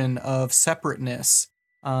illusion of separateness,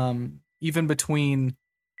 even between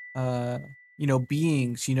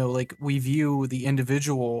beings. Like we view the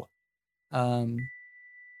individual um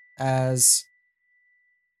as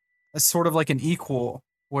sort of like an equal,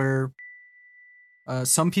 where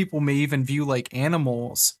some people may even view like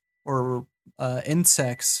animals or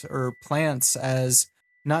insects or plants as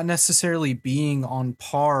not necessarily being on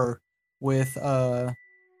par with our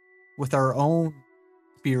own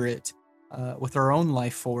spirit, with our own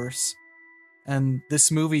life force. And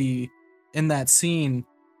this movie, in that scene,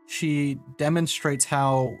 she demonstrates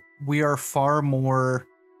how we are far more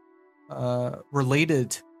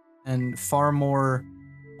related and far more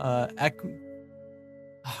oh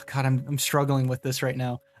God, I'm struggling with this right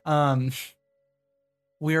now.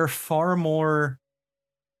 We are far more.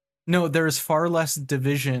 No, there is far less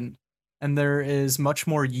division, and there is much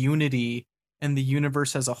more unity in the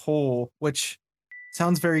universe as a whole, which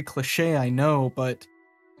sounds very cliche, I know, but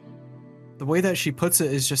the way that she puts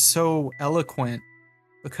it is just so eloquent,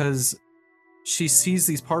 because she sees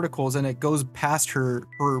these particles and it goes past her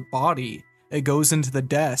body. It goes into the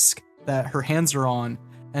desk that her hands are on,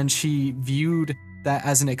 and she viewed that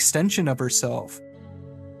as an extension of herself.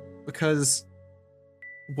 Because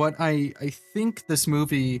what I think this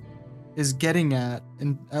movie is getting at,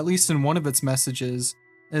 and at least in one of its messages,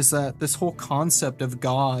 is that this whole concept of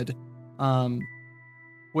God,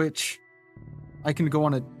 which I can go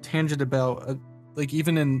on a tangent about, like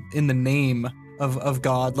even in the name of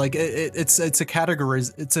God, like it's a category,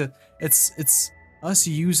 it's us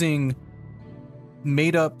using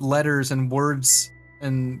made up letters and words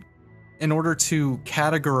and in order to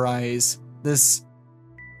categorize this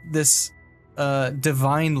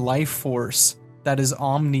divine life force that is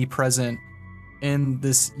omnipresent in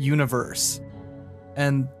this universe.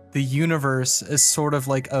 And the universe is sort of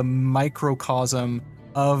like a microcosm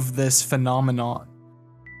of this phenomenon,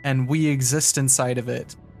 and we exist inside of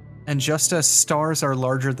it. And just as stars are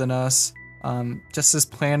larger than us, just as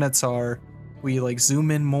planets are, we like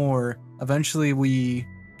zoom in more. Eventually we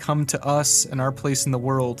come to us and our place in the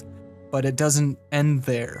world, but it doesn't end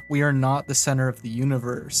there. We are not the center of the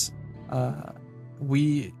universe.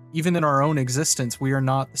 We, even in our own existence, we are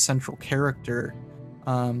not the central character,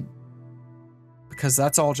 because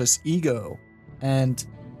that's all just ego. And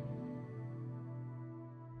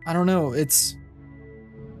I don't know, it's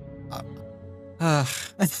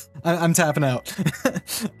I'm tapping out.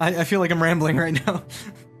 I feel like I'm rambling right now.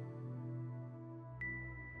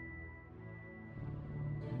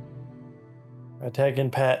 Tag in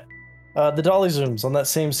Pat. The dolly zooms on that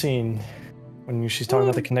same scene when she's talking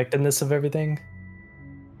about the connectedness of everything.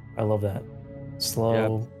 I love that.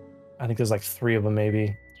 Slow. I think there's like 3 of them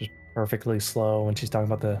maybe. Just perfectly slow when she's talking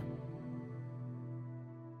about the.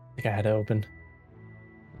 I think I had it open.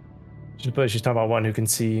 She's talking about one who can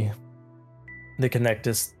see the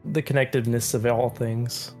connectedness of all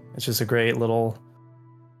things. It's just a great little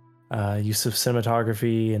use of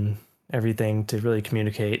cinematography and everything to really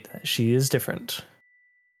communicate that she is different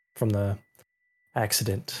from the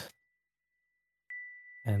accident.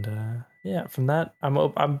 And yeah, from that, I'm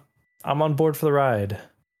on board for the ride.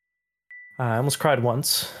 I almost cried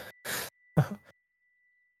once, but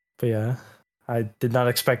yeah, I did not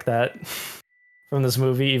expect that from this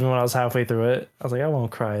movie. Even when I was halfway through it, I was like, I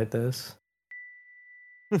won't cry at this.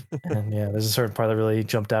 And yeah, there's a certain part that really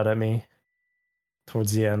jumped out at me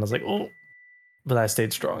towards the end. I was like, oh, but I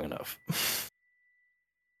stayed strong enough.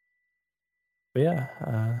 But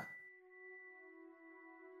yeah,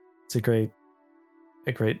 it's a great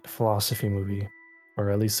philosophy movie, or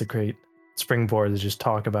at least a great springboard to just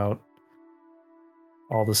talk about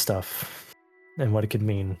all the stuff and what it could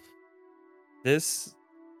mean. This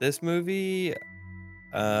movie,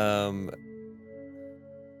 I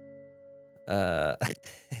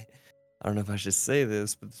don't know if I should say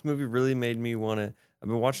this, but this movie really made me want to. I've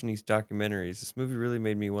been watching these documentaries. This movie really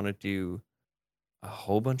made me want to do a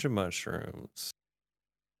whole bunch of mushrooms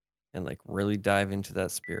and like really dive into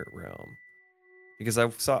that spirit realm. because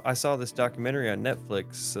I saw this documentary on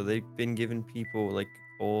Netflix. So they've been giving people like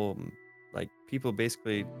people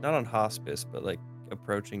basically not on hospice, but like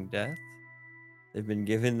approaching death. They've been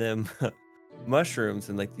giving them mushrooms,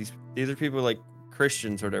 and like these are people like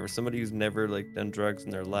Christians or whatever, somebody who's never like done drugs in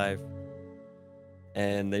their life,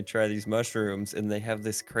 and they try these mushrooms and they have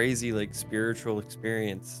this crazy like spiritual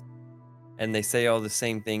experience, and they say all the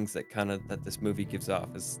same things that this movie gives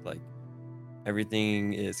off is like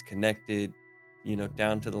everything is connected,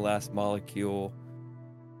 down to the last molecule,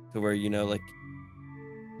 to where like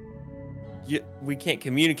we can't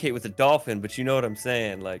communicate with a dolphin, but you know what I'm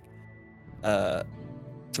saying, like uh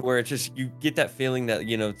to where it's just you get that feeling that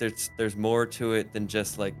there's more to it than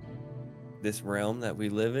just like this realm that we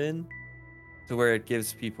live in, to where it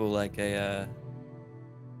gives people like a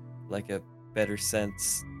better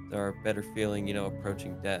sense or a better feeling,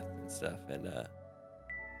 approaching death and stuff. And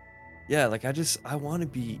yeah, like I want to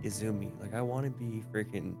be Izumi. Like I want to be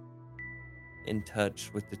freaking in touch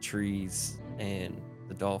with the trees and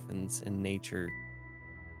the dolphins and nature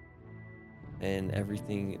and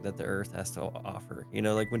everything that the earth has to offer.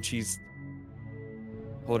 Like when she's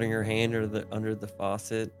holding her hand under the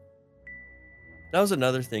faucet. That was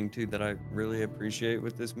another thing too that I really appreciate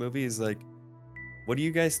with this movie is like, what do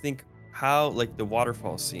you guys think how like the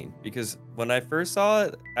waterfall scene? Because when I first saw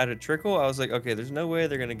it at a trickle, I was like, okay, there's no way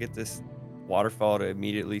they're gonna get this waterfall to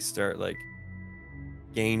immediately start like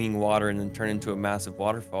gaining water and then turn into a massive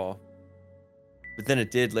waterfall. But then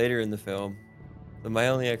it did later in the film. But my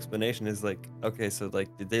only explanation is like, okay, so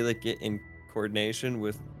like did they like get in coordination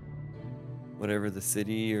with whatever the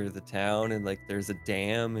city or the town, and like there's a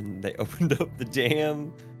dam and they opened up the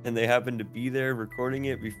dam and they happened to be there recording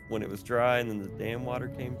it when it was dry, and then the dam water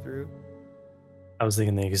came through? I was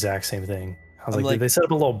thinking the exact same thing. I was I'm like, like- did they set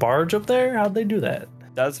up a little barge up there? How'd they do that?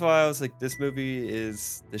 That's why I was like, this movie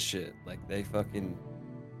is the shit. Like they fucking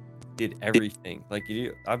did everything. Like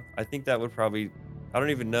I think that would probably, I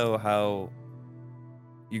don't even know how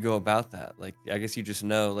you go about that. Like I guess you just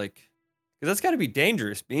know, like, because that's got to be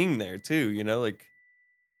dangerous being there too, like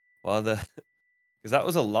while because that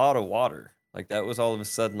was a lot of water. Like that was all of a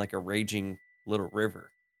sudden like a raging little river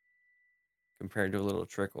compared to a little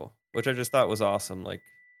trickle, which I just thought was awesome. Like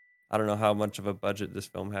I don't know how much of a budget this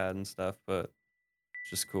film had and stuff, but it's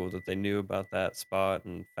just cool that they knew about that spot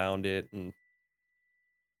and found it and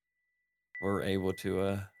were able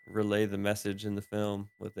to relay the message in the film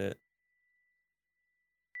with it.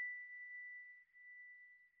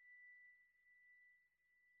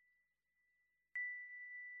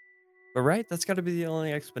 But right, that's got to be the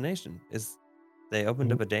only explanation is they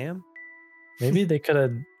opened up a dam. Maybe they could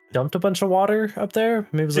have dumped a bunch of water up there.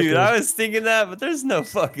 Maybe it was Dude, like I was thinking that, but there's no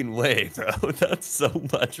fucking way, bro. That's so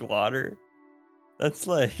much water. That's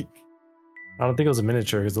like, I don't think it was a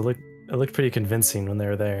miniature because it looked pretty convincing when they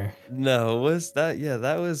were there. no, was that? Yeah,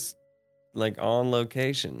 that was like on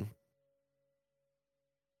location.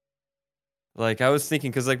 Like I was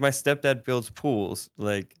thinking, because like my stepdad builds pools,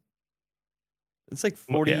 like it's like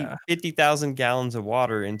 40, Yeah. 50,000 gallons of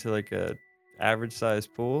water into like a average size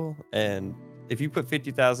pool. And if you put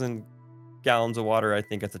 50,000 gallons of water, I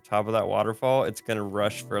think at the top of that waterfall, it's going to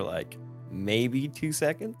rush for like maybe 2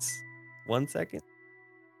 seconds, 1 second.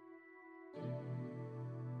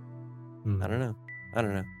 I don't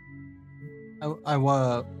know. I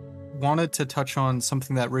wanted to touch on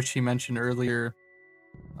something that Richie mentioned earlier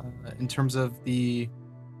in terms of the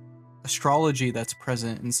astrology that's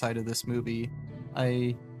present inside of this movie.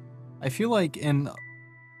 I feel like in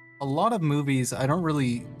a lot of movies, I don't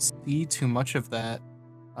really see too much of that.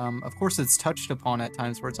 Of course, it's touched upon at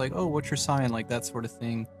times where it's like, oh, what's your sign? Like that sort of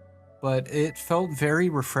thing. But it felt very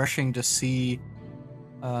refreshing to see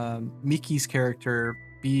Miki's character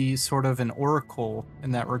be sort of an oracle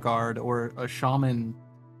in that regard, or a shaman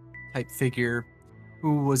type figure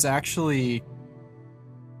who was actually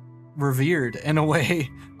revered in a way,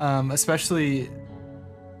 especially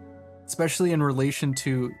in relation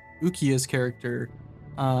to Ukiya's character.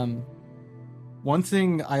 One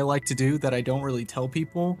thing I like to do that I don't really tell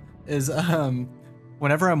people is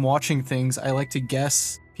whenever I'm watching things, I like to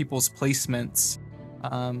guess people's placements,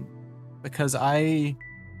 because a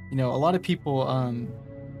lot of people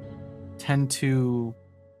tend to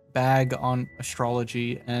bag on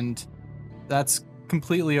astrology, and that's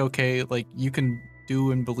completely okay. Like you can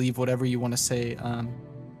do and believe whatever you want to say.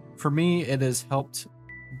 For me, it has helped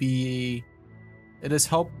me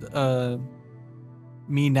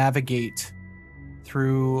navigate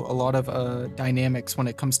through a lot of dynamics when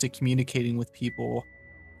it comes to communicating with people,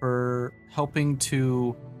 for helping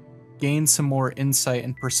to gain some more insight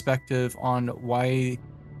and perspective on why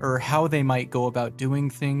or how they might go about doing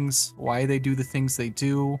things, why they do the things they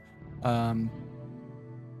do.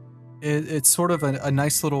 It's sort of a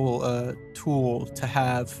nice little tool to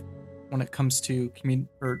have when it comes to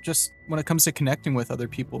or just when it comes to connecting with other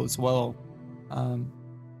people as well.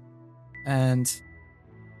 And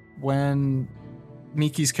when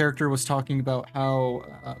Miki's character was talking about how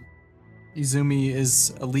Izumi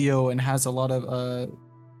is a Leo and has a lot of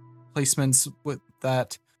placements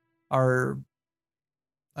that are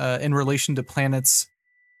in relation to planets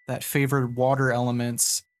that favored water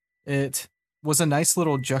elements, it was a nice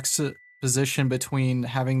little juxtaposition between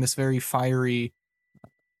having this very fiery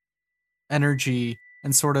energy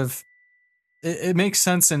and sort of it makes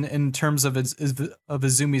sense in terms of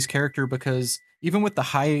Izumi's character, because even with the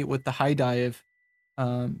high dive,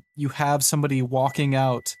 you have somebody walking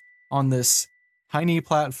out on this tiny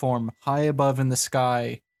platform high above in the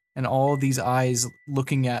sky, and all of these eyes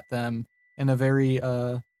looking at them in a very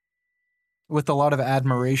with a lot of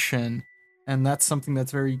admiration, and that's something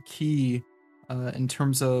that's very key in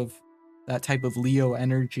terms of that type of Leo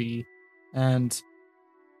energy. And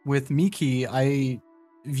with Miki, I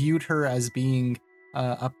viewed her as being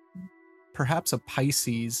perhaps a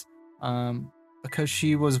Pisces, because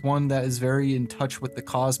she was one that is very in touch with the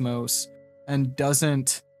cosmos and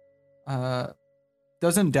doesn't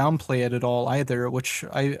downplay it at all either, which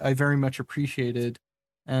I very much appreciated.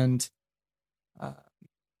 And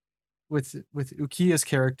with Ukiya's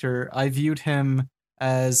character, I viewed him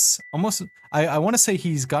as almost, I want to say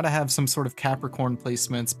he's got to have some sort of Capricorn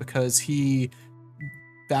placements, because he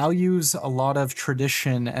values a lot of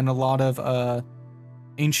tradition and a lot of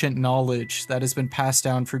ancient knowledge that has been passed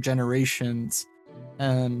down for generations,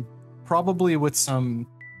 and probably with some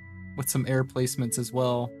air placements as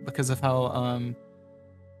well, because of how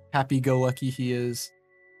happy-go-lucky he is.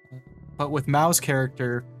 But with Mao's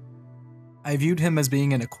character, I viewed him as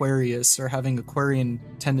being an Aquarius, or having Aquarian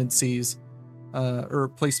tendencies, or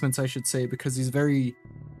placements I should say, because he's very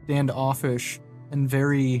standoffish and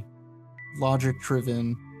very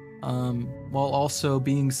logic-driven, while also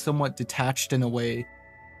being somewhat detached in a way,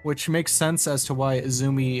 which makes sense as to why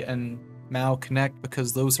Izumi and Mao connect,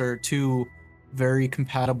 because those are two very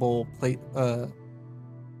compatible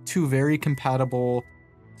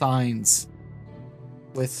signs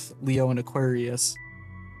with Leo and Aquarius.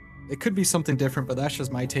 It could be something different, but that's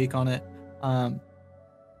just my take on it.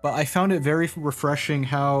 But I found it very refreshing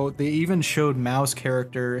how they even showed Mao's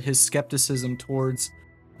character, his skepticism towards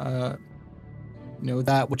that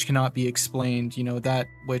which cannot be explained, that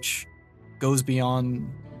which goes beyond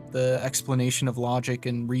the explanation of logic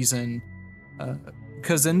and reason.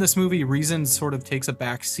 Because in this movie, reason sort of takes a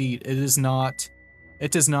back seat. It does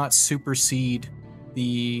not supersede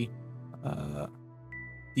the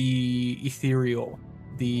ethereal,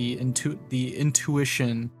 the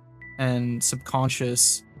intuition and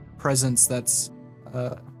subconscious presence that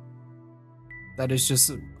is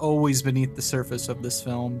just always beneath the surface of this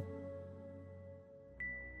film.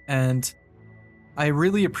 And I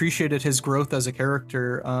really appreciated his growth as a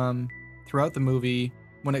character throughout the movie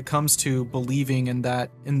when it comes to believing in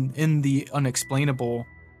that, in the unexplainable.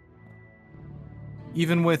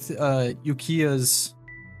 Even with Ukiya's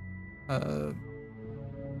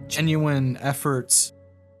genuine efforts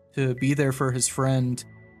to be there for his friend,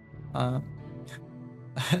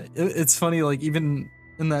 it's funny, like even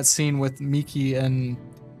in that scene with Miki and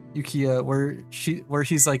Ukiya, where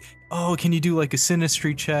he's like, oh, can you do like a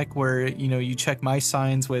synastry check where you check my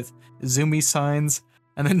signs with Izumi's signs?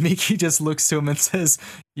 And then Miki just looks to him and says,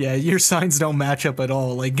 yeah, your signs don't match up at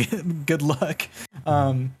all, like good luck.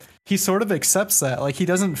 He sort of accepts that, like he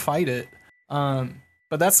doesn't fight it,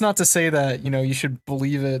 but that's not to say that you should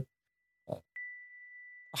believe it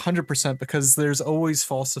 100%, because there's always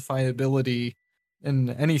falsifiability in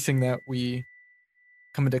anything that we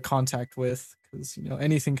come into contact with, because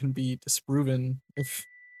anything can be disproven if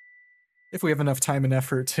we have enough time and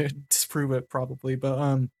effort to disprove it, probably.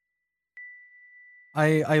 But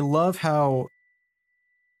I love how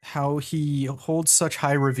he holds such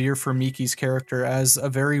high revere for Miki's character as a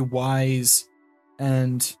very wise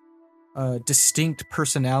and distinct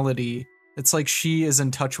personality. It's like she is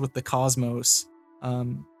in touch with the cosmos,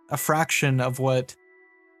 a fraction of what,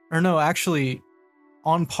 or no, actually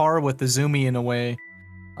on par with Izumi in a way.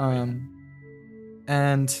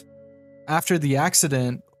 And after the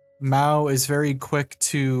accident, Mao is very quick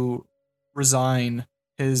to resign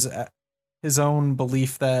his own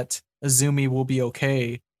belief that Izumi will be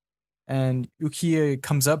okay. And Ukiya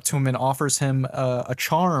comes up to him and offers him a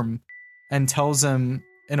charm and tells him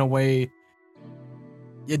in a way,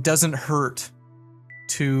 it doesn't hurt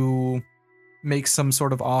to make some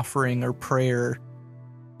sort of offering or prayer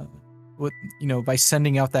with by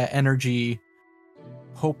sending out that energy,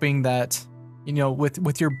 hoping that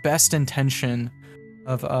with your best intention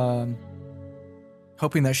of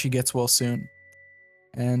hoping that she gets well soon.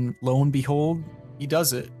 And lo and behold, he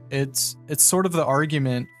does it. It's sort of the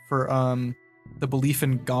argument for the belief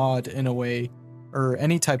in God in a way, or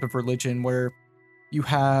any type of religion, where you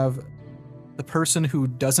have the person who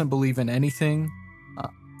doesn't believe in anything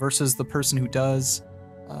versus the person who does.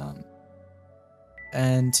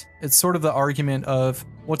 And it's sort of the argument of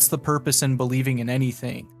what's the purpose in believing in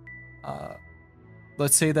anything.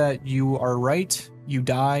 Let's say that you are right, you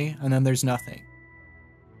die, and then there's nothing.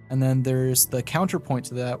 And then there's the counterpoint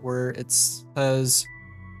to that where it says,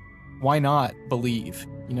 why not believe?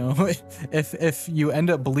 If you end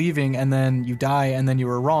up believing and then you die and then you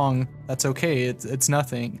were wrong, that's okay. It's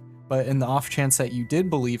nothing. But in the off chance that you did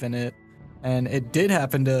believe in it and it did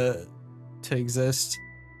happen to exist,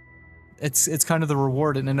 it's kind of the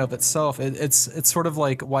reward in and of itself. It's sort of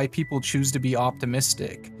like why people choose to be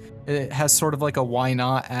optimistic. It has sort of like a why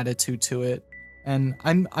not attitude to it. And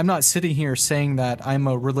I'm not sitting here saying that I'm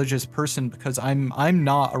a religious person, because I'm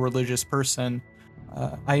not a religious person.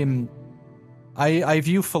 I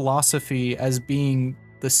view philosophy as being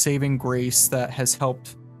the saving grace that has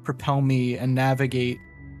helped propel me and navigate,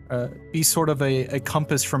 be sort of a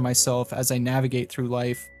compass for myself as I navigate through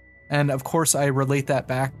life. And of course, I relate that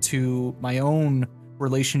back to my own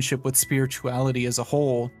relationship with spirituality as a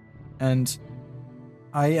whole. And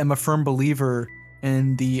I am a firm believer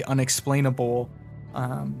in the unexplainable.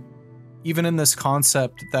 Even in this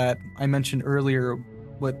concept that I mentioned earlier,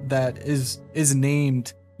 that is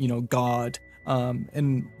named, God,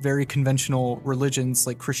 in very conventional religions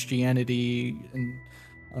like Christianity and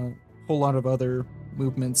a whole lot of other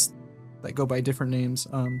movements that go by different names.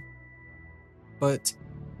 But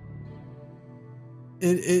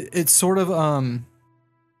it's sort of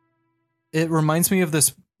it reminds me of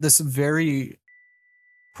this very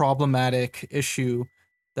problematic issue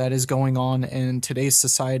that is going on in today's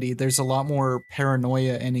society. There's a lot more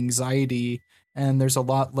paranoia and anxiety, and there's a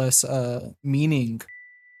lot less meaning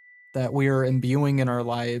that we are imbuing in our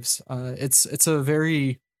lives. It's a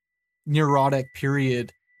very neurotic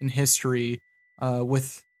period in history.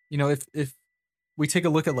 With if we take a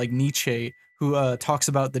look at like Nietzsche, who talks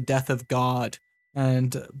about the death of God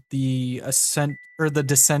and the ascent or the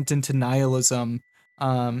descent into nihilism.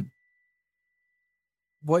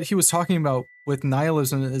 What he was talking about with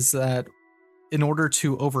nihilism is that in order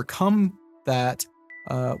to overcome that,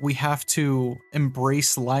 we have to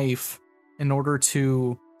embrace life in order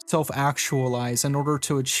to self-actualize, in order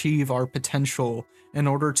to achieve our potential, in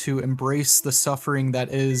order to embrace the suffering that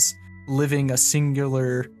is living a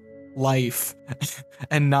singular life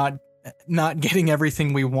and not getting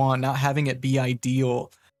everything we want, not having it be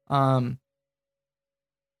ideal. And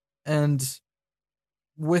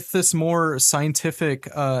with this more scientific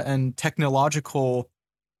and technological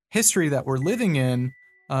history that we're living in,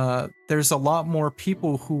 there's a lot more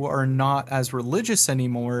people who are not as religious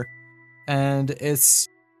anymore, and it's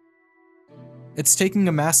taking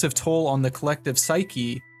a massive toll on the collective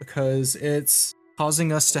psyche, because it's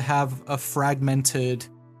causing us to have a fragmented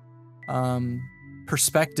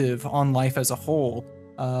perspective on life as a whole.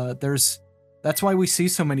 That's why we see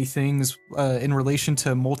so many things in relation to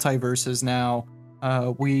multiverses now.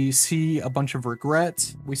 We see a bunch of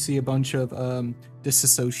regret, we see a bunch of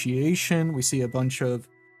disassociation, we see a bunch of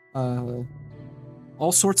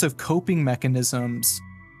all sorts of coping mechanisms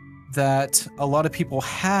that a lot of people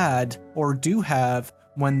had or do have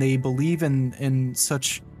when they believe in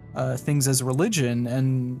such things as religion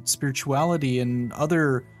and spirituality and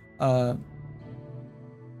other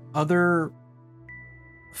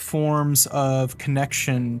forms of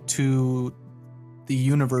connection to the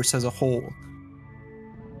universe as a whole,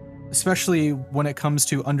 especially when it comes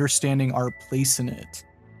to understanding our place in it.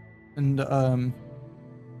 And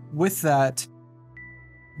with that,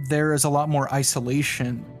 there is a lot more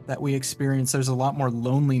isolation that we experience. There's a lot more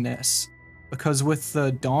loneliness, because with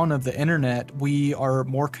the dawn of the internet, we are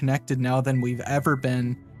more connected now than we've ever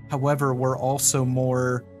been. However, we're also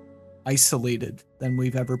more isolated than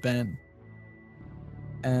we've ever been.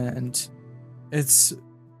 And it's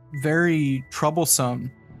very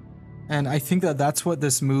troublesome. And I think that that's what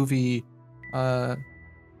this movie tries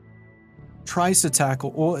to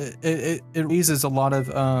tackle. Well, it raises a lot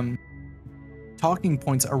of talking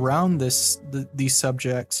points around these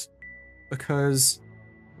subjects, because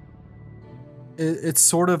it's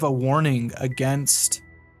sort of a warning against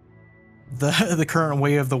the current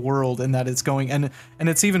way of the world, and that it's going, and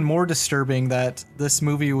it's even more disturbing that this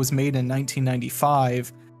movie was made in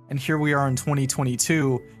 1995, and here we are in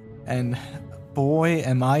 2022, and boy,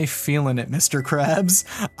 am I feeling it, Mr. Krabs.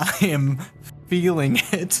 I am feeling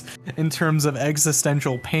it in terms of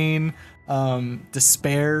existential pain,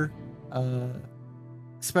 despair,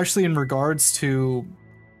 especially in regards to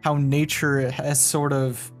how nature has sort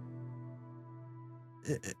of,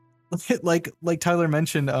 like Tyler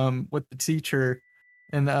mentioned, with the teacher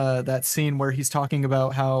in that scene where he's talking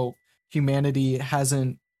about how humanity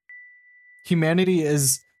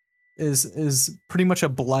is pretty much a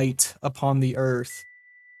blight upon the earth.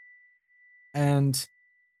 And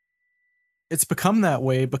it's become that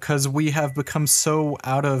way because we have become so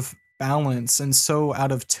out of balance and so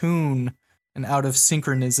out of tune and out of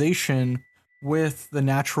synchronization with the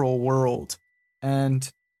natural world.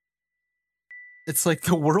 And it's like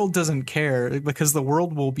the world doesn't care because the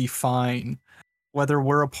world will be fine whether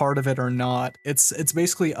we're a part of it or not. It's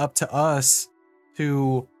basically up to us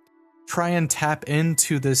to try and tap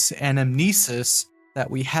into this anamnesis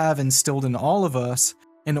that we have instilled in all of us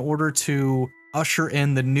in order to usher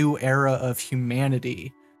in the new era of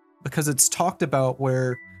humanity. Because it's talked about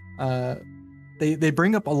where they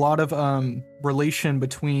bring up a lot of relation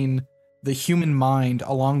between the human mind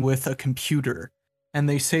along with a computer. And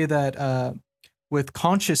they say that with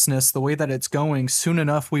consciousness, the way that it's going, soon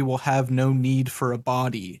enough we will have no need for a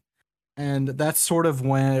body. And that's sort of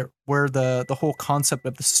where the whole concept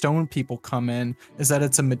of the stone people come in, is that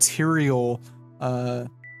it's a material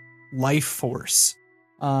life force.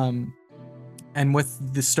 And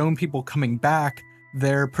with the stone people coming back,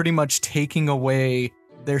 they're pretty much taking away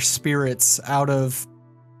their spirits out of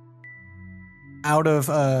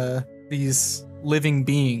these living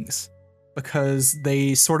beings because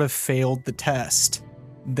they sort of failed the test.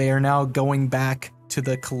 They are now going back to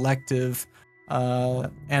the collective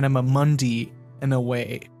anima mundi in a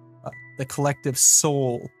way, the collective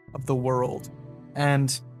soul of the world.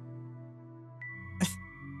 And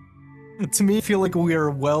to me, I feel like we are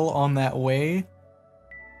well on that way,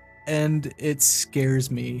 and it scares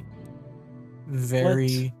me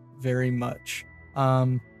very, very much.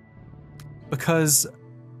 Because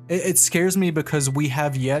it scares me because we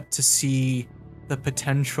have yet to see the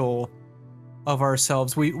potential of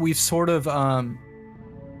ourselves. We've sort of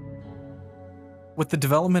with the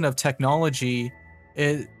development of technology,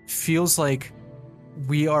 it feels like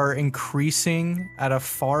we are increasing at a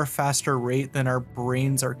far faster rate than our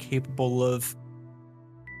brains are capable of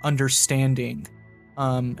understanding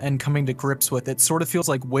and coming to grips with. It sort of feels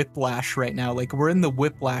like whiplash right now. Like we're in the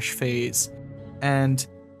whiplash phase, and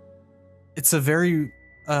it's a very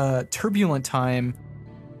turbulent time,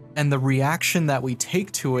 and the reaction that we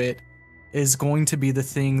take to it is going to be the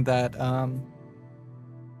thing that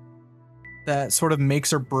that sort of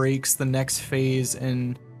makes or breaks the next phase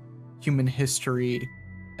in human history.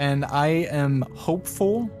 And I am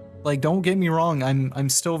hopeful, like don't get me wrong, I'm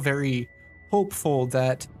still very hopeful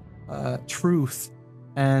that truth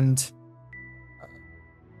and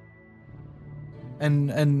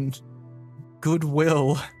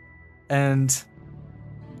goodwill and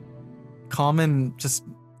common just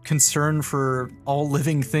concern for all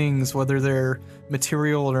living things, whether they're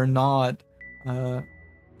material or not,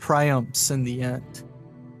 triumphs in the end.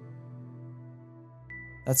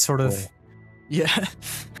 That's sort of, yeah.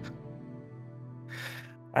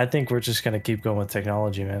 I think we're just gonna keep going with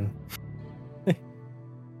technology, man.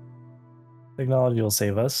 Technology will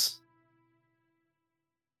save us.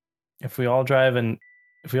 If we all drive an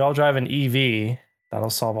EV, that'll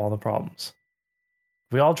solve all the problems.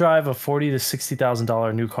 If we all drive a $40,000 to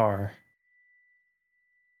 $60,000 new car,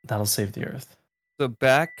 that'll save the earth. So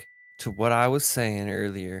back to what I was saying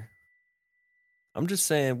earlier. I'm just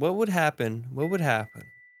saying, what would happen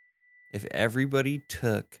if everybody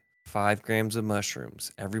took 5 grams of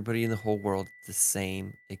mushrooms, everybody in the whole world at the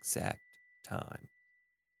same exact time?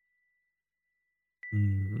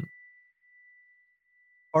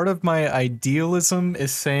 Part of my idealism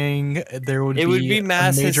is saying there would be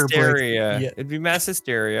mass a major hysteria. break. Yeah. It'd be mass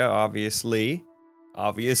hysteria, obviously.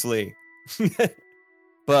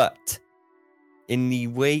 But in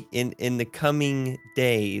the coming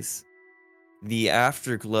days, the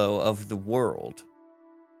afterglow of the world,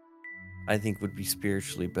 I think, would be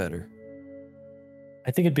spiritually better.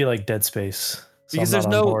 I think it'd be like Dead Space. So Because I'm there's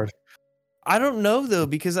not on no, board. I don't know though,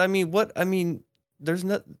 because there's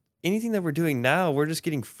not anything that we're doing now. We're just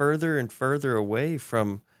getting further and further away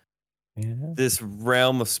from this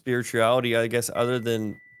realm of spirituality, I guess, other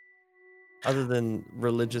than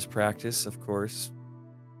religious practice, of course.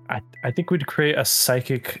 I think we'd create a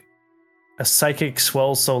psychic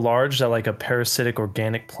swell so large that like a parasitic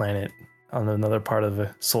organic planet on another part of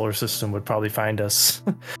the solar system would probably find us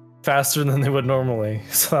faster than they would normally.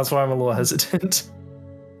 So that's why I'm a little hesitant.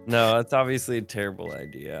 No, it's obviously a terrible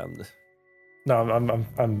idea. No,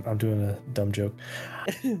 I'm doing a dumb joke.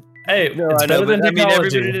 Hey, No, it's I know, better than but I mean,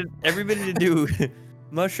 technology. everybody to do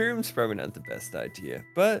mushrooms probably not the best idea.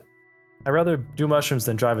 But I'd rather do mushrooms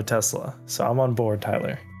than drive a Tesla, so I'm on board,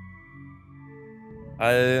 Tyler.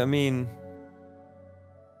 I mean,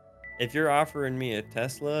 if you're offering me a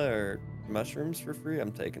Tesla or mushrooms for free,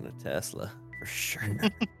 I'm taking a Tesla for sure.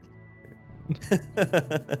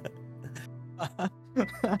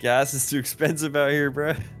 Gas is too expensive out here,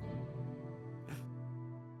 bro.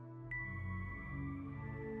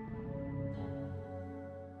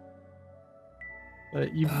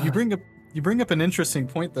 You bring up an interesting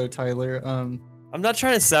point though, Tyler. I'm not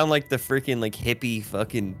trying to sound like the freaking like hippie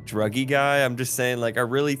fucking druggy guy. I'm just saying like I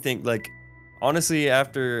really think like honestly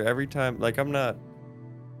after every time like I'm not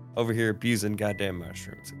over here abusing goddamn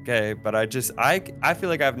mushrooms, okay? But I feel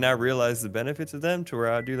like I've now realized the benefits of them to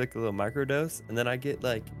where I do like a little microdose and then I get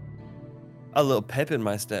like a little pep in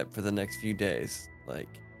my step for the next few days. Like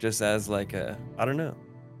just as like a I don't know.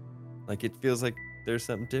 Like it feels like there's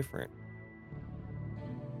something different.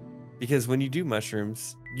 Because when you do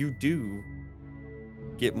mushrooms, you do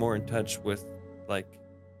get more in touch with like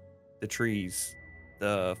the trees,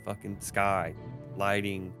 the fucking sky,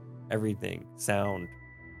 lighting, everything, sound,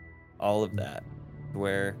 all of that,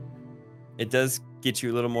 where it does get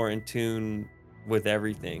you a little more in tune with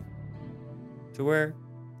everything to where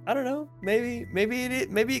I don't know, maybe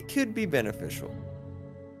it could be beneficial.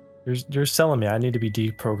 You're selling me. I need to be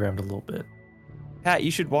deprogrammed a little bit. Pat,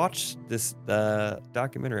 you should watch this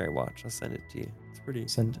documentary I watched. I'll send it to you. It's pretty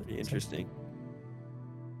interesting.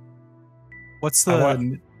 What's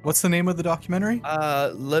the name of the documentary?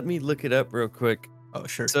 Let me look it up real quick. Oh,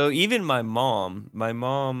 sure. So even my mom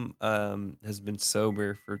has been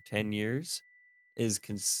sober for 10 years,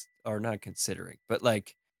 or not considering, but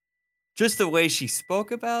like just the way she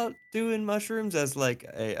spoke about doing mushrooms as like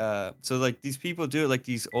a so like these people do it, like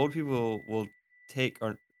these old people will take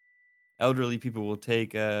or elderly people will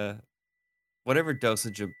take whatever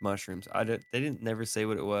dosage of mushrooms. They didn't never say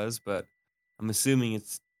what it was, but I'm assuming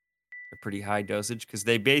it's a pretty high dosage because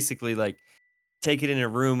they basically like take it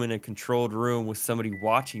in a controlled room with somebody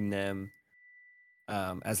watching them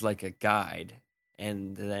as like a guide.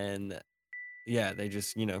 And then, yeah, they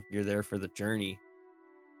just, you're there for the journey.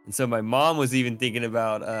 And so my mom was even thinking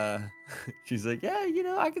about, she's like, yeah,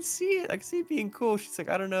 I can see it. I can see it being cool. She's like,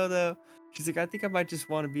 I don't know though. She's like, I think I might just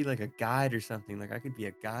want to be like a guide or something. Like I could be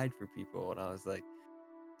a guide for people. And I was like,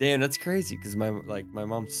 damn, that's crazy. Cause my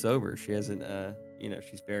mom's sober. She hasn't,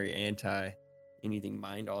 she's very anti anything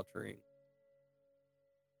mind altering.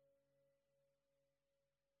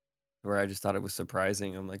 Where I just thought it was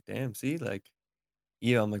surprising. I'm like, damn, see, like,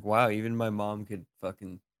 I'm like, wow, even my mom could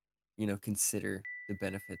fucking, consider the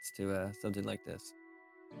benefits to something like this.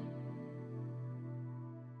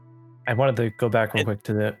 I wanted to go back real quick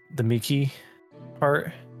to the Miki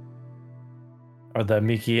part, or the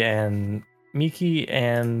Miki and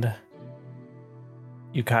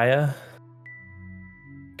Yukaya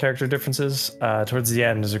character differences. Towards the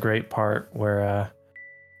end is a great part where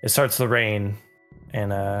it starts to rain,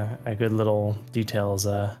 and a good little detail is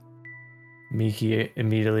Miki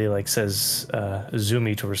immediately like says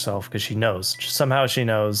Izumi to herself because she knows. Somehow she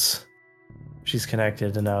knows she's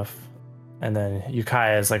connected enough. And then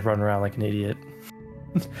Yukaya is like running around like an idiot.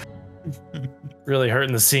 Really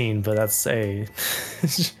hurting the scene, but that's I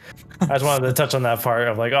just wanted to touch on that part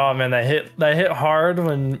of like, oh man, that hit hard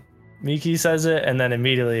when Miki says it, and then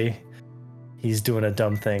immediately he's doing a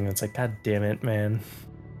dumb thing. It's like, god damn it, man.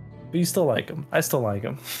 But you still like him. I still like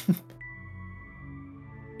him.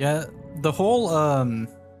 Yeah, the whole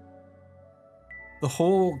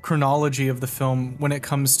chronology of the film when it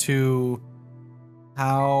comes to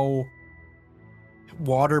how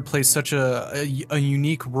water plays such a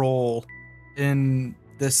unique role in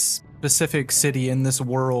this specific city, in this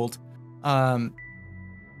world.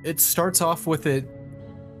 It starts off with it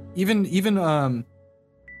even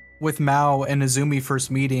with Mao and Izumi first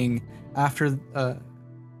meeting after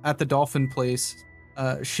at the dolphin place.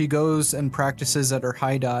 She goes and practices at her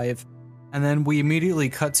high dive, and then we immediately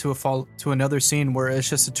cut to another scene where it's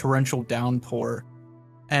just a torrential downpour,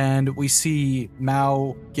 and we see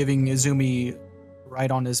Mao giving Izumi a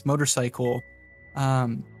ride on his motorcycle.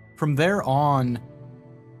 From there on,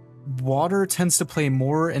 water tends to play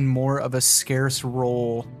more and more of a scarce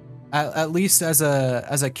role, at least as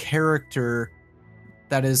a character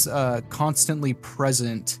that is constantly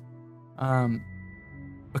present.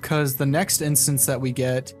 Because the next instance that we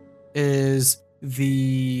get is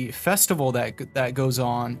the festival that goes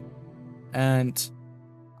on, and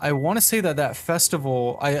I want to say that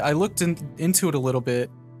festival, I looked into it a little bit,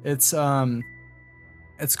 It's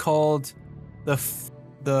called the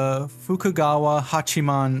Fukagawa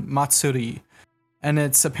Hachiman Matsuri, and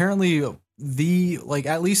it's apparently the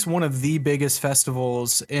at least one of the biggest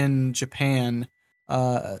festivals in Japan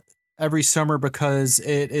every summer, because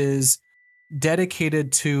it is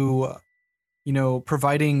dedicated to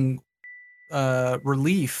providing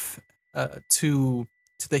relief to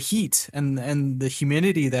the heat and the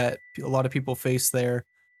humidity that a lot of people face there,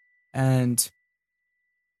 and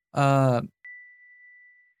uh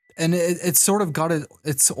it sort of got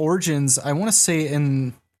its origins, I want to say,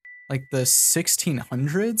 in like the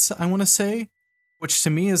 1600s, I want to say, which to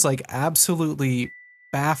me is like absolutely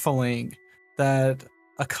baffling that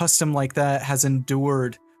a custom like that has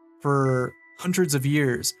endured for hundreds of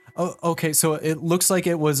years. Oh, okay, so it looks like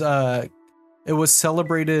it was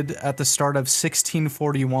celebrated at the start of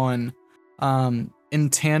 1641, in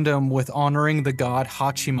tandem with honoring the god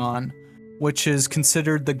Hachiman, which is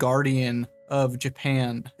considered the guardian of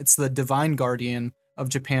Japan. It's the divine guardian of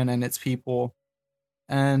Japan and its people.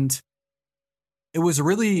 And it was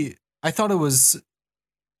really, I thought it was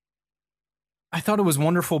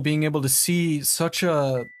wonderful being able to see such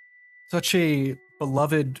a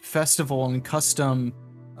beloved festival and custom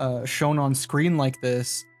shown on screen like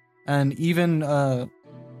this, and even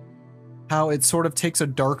how it sort of takes a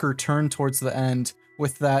darker turn towards the end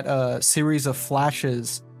with that series of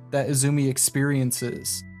flashes that Izumi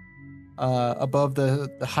experiences above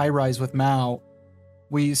the high rise with Mao.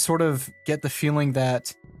 We sort of get the feeling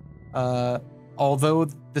that although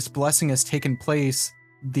this blessing has taken place,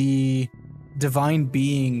 the divine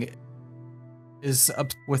being is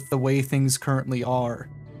up with the way things currently are,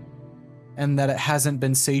 and that it hasn't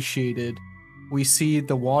been satiated. We see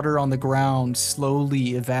the water on the ground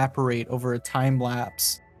slowly evaporate over a time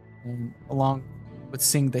lapse, along with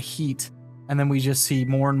seeing the heat, and then we just see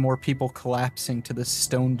more and more people collapsing to the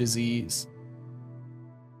stone disease.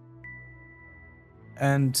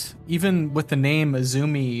 And even with the name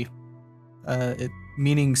Izumi, it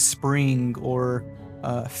meaning spring or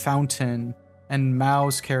fountain, and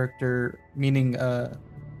Mao's character meaning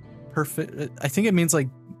perfect, I think it means like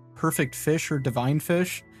perfect fish or divine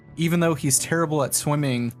fish, even though he's terrible at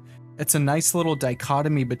swimming. It's a nice little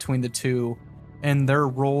dichotomy between the two and their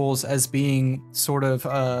roles as being sort of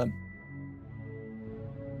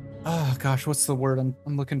oh gosh, what's the word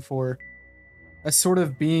I'm looking for? As sort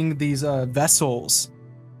of being these vessels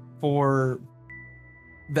for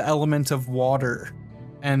the element of water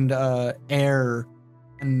and air,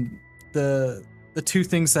 and the two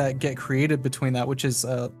things that get created between that, which is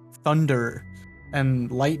thunder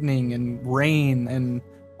and lightning and rain and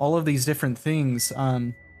all of these different things.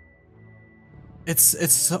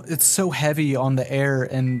 It's so heavy on the air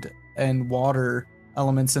and water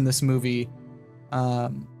elements in this movie.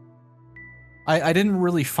 I didn't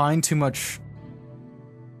really find too much.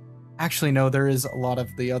 Actually, no, there is a lot of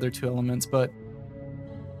the other two elements, but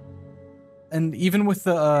and even with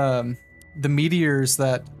the meteors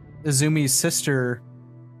that Izumi's sister,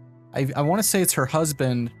 I want to say it's her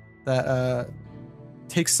husband that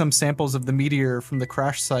takes some samples of the meteor from the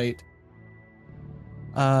crash site.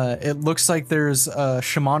 It looks like there's a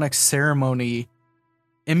shamanic ceremony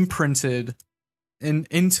imprinted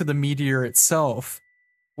into the meteor itself,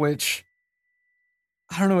 which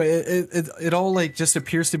I don't know. It all like just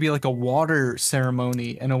appears to be like a water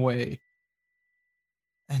ceremony in a way,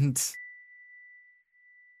 and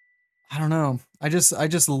I don't know. I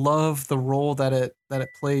just love the role that it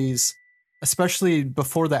plays, especially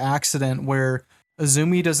before the accident, where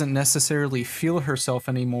Izumi doesn't necessarily feel herself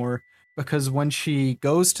anymore, because when she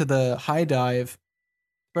goes to the high dive,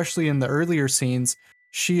 especially in the earlier scenes,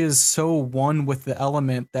 she is so one with the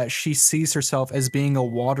element that she sees herself as being a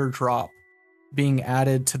water drop being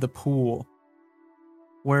added to the pool.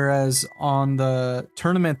 Whereas on the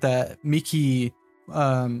tournament that Miki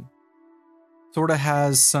sort of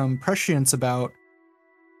has some prescience about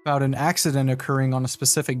an accident occurring on a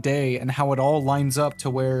specific day, and how it all lines up to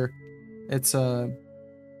where it's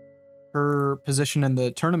her position in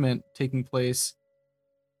the tournament taking place,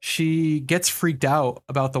 she gets freaked out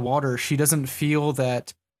about the water. She doesn't feel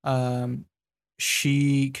that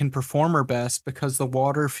she can perform her best because the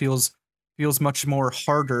water feels much more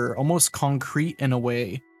harder, almost concrete in a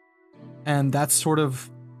way. And that's sort of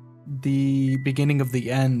the beginning of the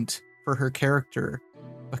end for her character,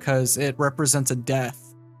 because it represents a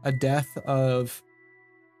death of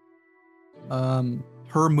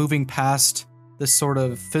her moving past this sort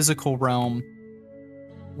of physical realm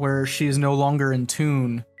where she is no longer in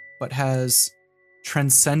tune, but has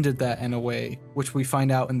transcended that in a way, which we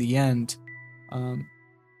find out in the end.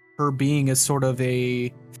 Her being is sort of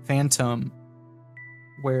a phantom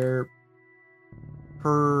where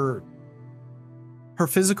her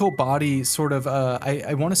physical body sort of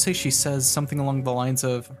I want to say she says something along the lines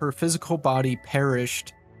of her physical body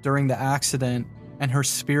perished during the accident and her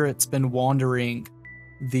spirit's been wandering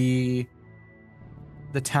the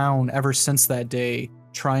town ever since that day,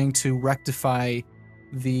 trying to rectify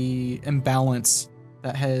the imbalance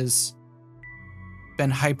that has been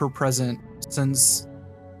hyper present since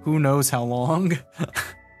who knows how long.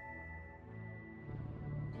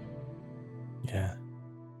 Yeah.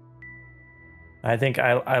 I think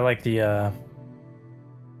I like the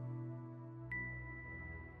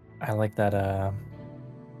I like that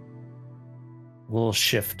little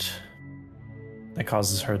shift that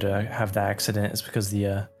causes her to have the accident is because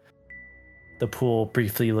the pool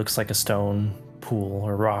briefly looks like a stone pool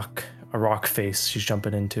or a rock face she's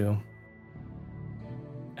jumping into.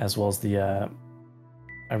 As well as the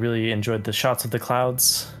I really enjoyed the shots of the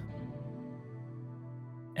clouds.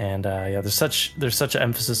 And yeah, there's such an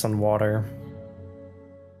emphasis on water,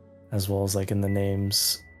 as well as like in the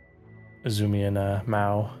names Izumi and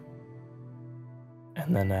Mao.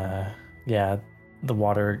 And then yeah, the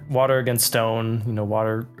water against stone, you know,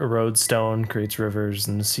 water erodes stone, creates rivers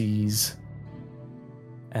and seas.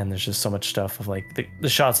 And there's just so much stuff of like the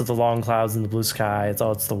shots of the long clouds in the blue sky.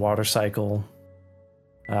 It's the water cycle.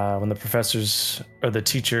 When the professors or the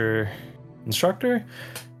teacher instructor,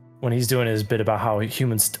 when he's doing his bit about how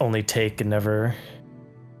humans only take and never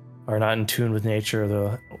are not in tune with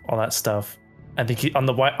nature, all that stuff. I think on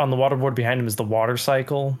the waterboard behind him is the water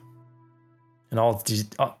cycle, and all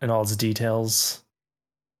its details.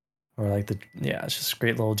 Or like it's just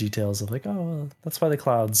great little details of like, oh, that's why the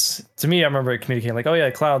clouds. To me, I remember it communicating like, oh yeah,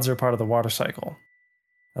 clouds are part of the water cycle.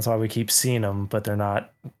 That's why we keep seeing them, but they're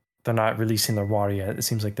not releasing their water yet. It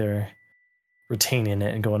seems like they're retaining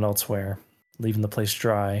it and going elsewhere, leaving the place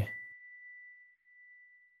dry.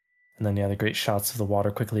 And then, yeah, the great shots of the water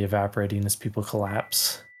quickly evaporating as people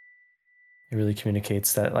collapse. It really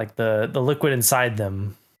communicates that, like, the liquid inside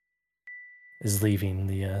them is leaving.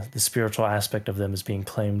 The spiritual aspect of them is being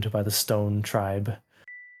claimed by the stone tribe.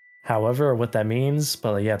 However, what that means,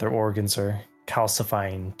 but yeah, their organs are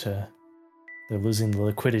calcifying they're losing the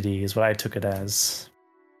liquidity is what I took it as.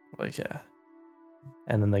 Like, yeah.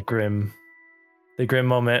 And then the grim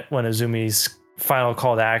moment when Izumi's final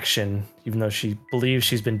call to action, even though she believes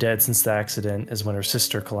she's been dead since the accident, is when her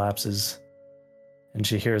sister collapses. And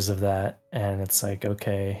she hears of that, and it's like,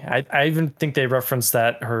 okay. I even think they reference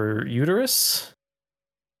that her uterus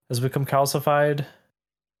has become calcified.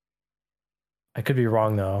 I could be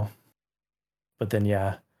wrong, though. But then,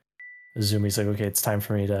 yeah, Izumi's like, okay, it's time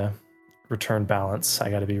for me to return balance. I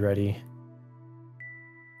gotta be ready.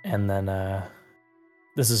 And then,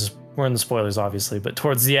 we're in the spoilers, obviously, but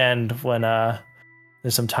towards the end, when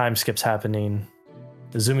there's some time skips happening,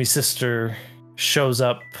 Izumi's sister shows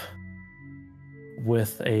up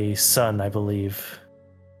with a son, I believe,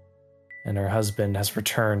 and her husband has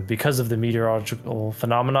returned because of the meteorological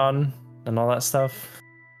phenomenon and all that stuff.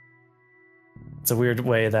 It's a weird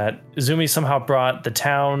way that Izumi somehow brought the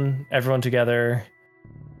town, everyone together,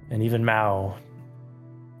 and even Mao,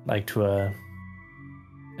 like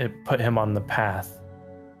it put him on the path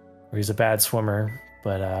where he's a bad swimmer,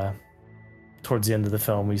 but towards the end of the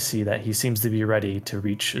film, we see that he seems to be ready to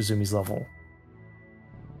reach Izumi's level.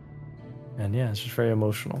 And yeah, it's just very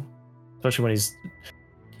emotional, especially when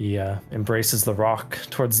he embraces the rock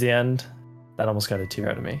towards the end. That almost got a tear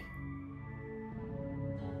out of me.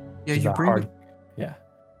 Yeah, you bring yeah.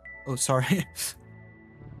 Oh, sorry.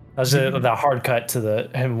 That's that hard cut to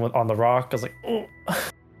him on the rock. I was like, oh.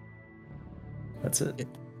 That's it.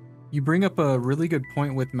 You bring up a really good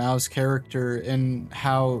point with Mao's character and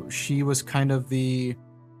how she was kind of the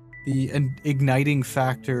igniting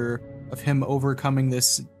factor of him overcoming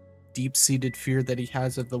this deep-seated fear that he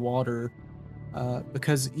has of the water.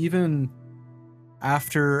 Because even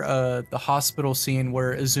after the hospital scene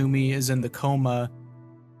where Izumi is in the coma,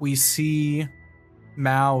 we see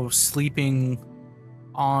Mao sleeping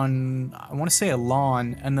on, I want to say, a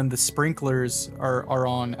lawn, and then the sprinklers are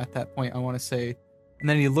on at that point, I want to say. And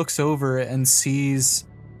then he looks over and sees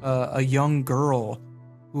a young girl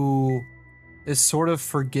who is sort of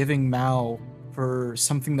forgiving Mao for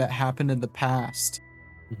something that happened in the past.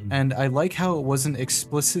 Mm-hmm. And I like how it wasn't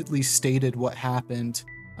explicitly stated what happened.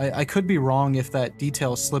 I could be wrong if that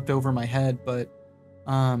detail slipped over my head, but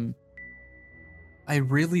I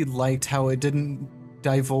really liked how it didn't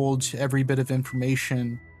divulge every bit of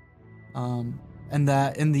information. And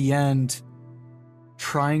that in the end,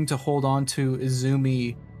 trying to hold on to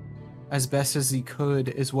Izumi as best as he could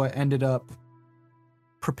is what ended up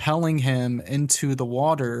propelling him into the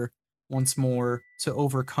water once more to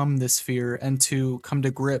overcome this fear and to come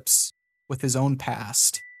to grips with his own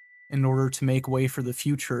past in order to make way for the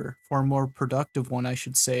future, for a more productive one, I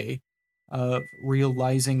should say, of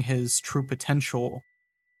realizing his true potential,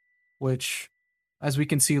 which, as we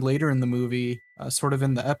can see later in the movie, sort of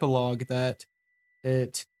in the epilogue, that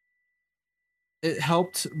it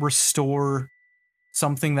helped restore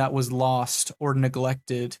something that was lost or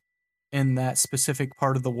neglected in that specific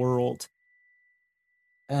part of the world.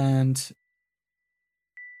 And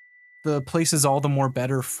the place is all the more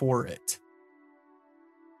better for it.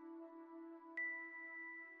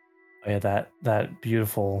 Yeah, that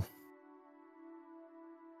beautiful.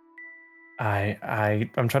 I'm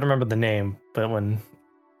trying to remember the name, but when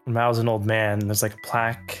I was an old man, there's like a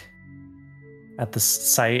plaque at the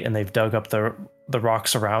site, and they've dug up the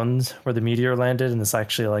rocks around where the meteor landed, and it's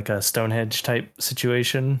actually like a Stonehenge type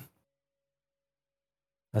situation.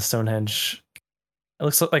 A Stonehenge. It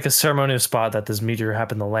looks like a ceremonial spot that this meteor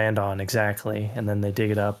happened to land on exactly, and then they dig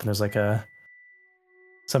it up, and there's like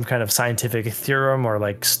some kind of scientific theorem or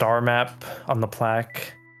like star map on the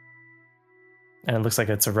plaque, and it looks like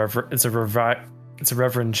it's a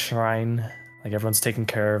reverend shrine, like everyone's taking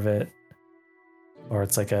care of it, or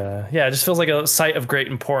it's like it just feels like a site of great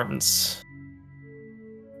importance.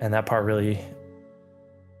 And that part really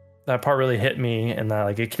hit me, and that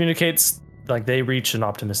like it communicates like they reach an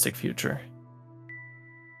optimistic future.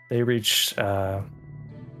 They reach a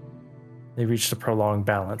prolonged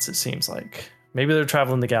balance, it seems like. Maybe they're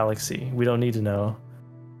traveling the galaxy. We don't need to know.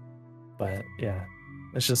 But yeah,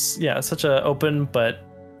 it's just, such a open but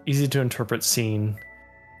easy to interpret scene.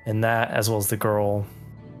 And that, as well as the girl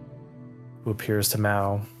who appears to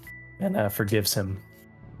Mao and forgives him,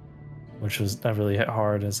 which was not really hit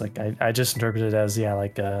hard. As like, I just interpreted it as,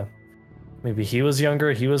 maybe he was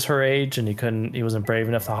younger, he was her age, and he wasn't brave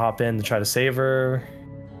enough to hop in to try to save her.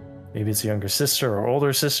 Maybe it's a younger sister or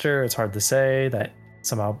older sister. It's hard to say, that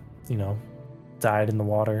somehow, died in the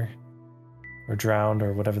water or drowned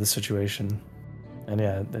or whatever the situation. And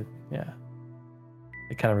it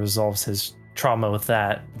kind of resolves his trauma with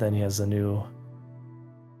that. Then he has a new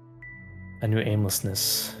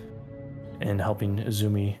aimlessness in helping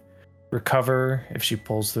Izumi recover if she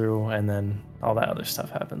pulls through, and then all that other stuff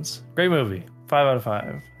happens. Great movie. 5 out of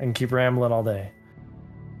 5. I can keep rambling all day.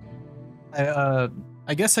 I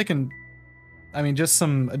guess just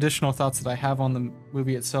some additional thoughts that I have on the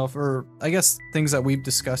movie itself, or I guess things that we've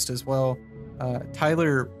discussed as well.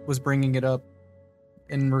 Tyler was bringing it up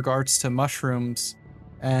in regards to mushrooms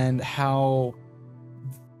and how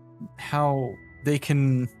they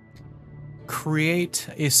can create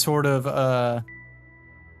a sort of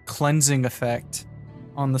cleansing effect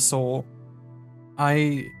on the soul.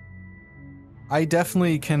 I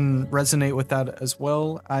definitely can resonate with that as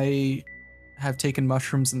well. I have taken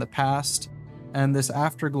mushrooms in the past, and this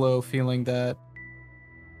afterglow feeling that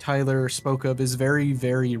Tyler spoke of is very,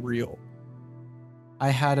 very real. I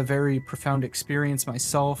had a very profound experience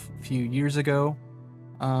myself a few years ago.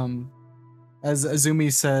 As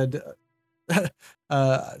Azumi said,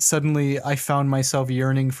 suddenly I found myself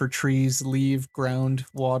yearning for trees, leaf, ground,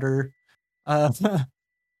 water.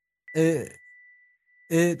 It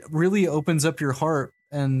really opens up your heart,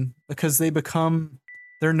 and because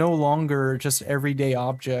they're no longer just everyday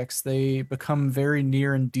objects. They become very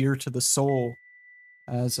near and dear to the soul,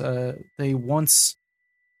 as they once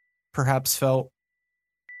perhaps felt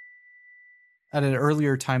at an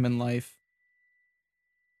earlier time in life.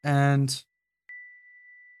 And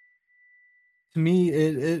to me,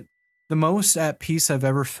 it the most at peace I've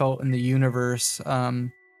ever felt in the universe,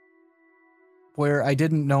 where I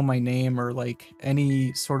didn't know my name or like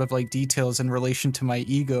any sort of like details in relation to my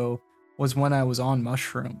ego, was when I was on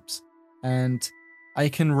mushrooms. And I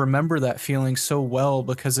can remember that feeling so well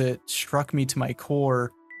because it struck me to my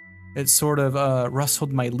core. It sort of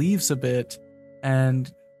rustled my leaves a bit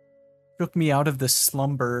and took me out of this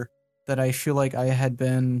slumber that I feel like I had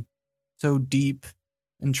been so deep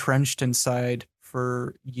entrenched inside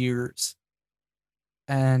for years.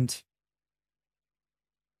 And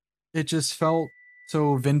it just felt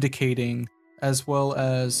so vindicating as well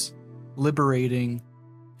as liberating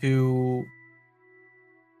to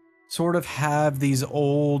sort of have these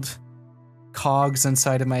old cogs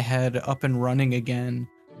inside of my head up and running again,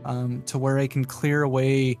 to where I can clear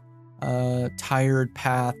away tired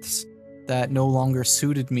paths that no longer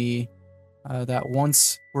suited me, that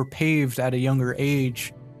once were paved at a younger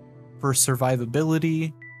age for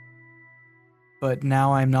survivability, but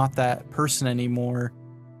now I'm not that person anymore,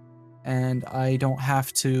 and I don't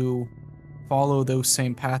have to follow those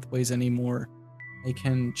same pathways anymore. I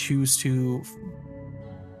can choose to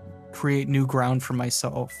create new ground for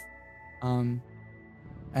myself And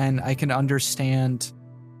I can understand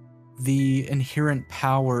the inherent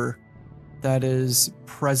power that is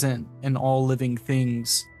present in all living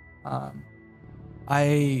things.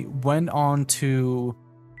 I went on to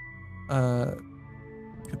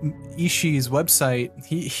Ishii's website.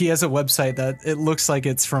 He has a website that it looks like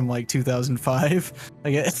it's from like 2005.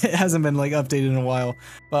 Like it hasn't been like updated in a while.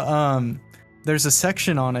 But there's a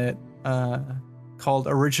section on it called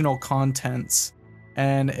Original Contents,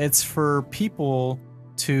 and it's for people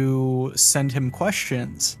to send him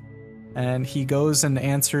questions. And he goes and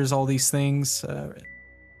answers all these things.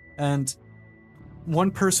 And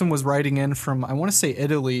one person was writing in from, I want to say,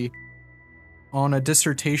 Italy, on a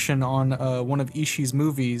dissertation on one of Ishii's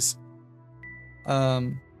movies.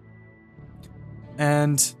 And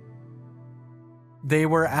they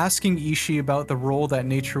were asking Ishii about the role that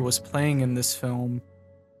nature was playing in this film.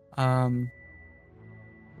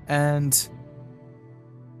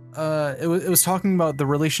 It was talking about the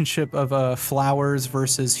relationship of flowers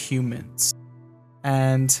versus humans.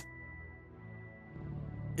 And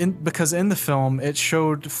because in the film it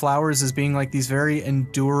showed flowers as being like these very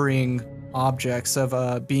enduring objects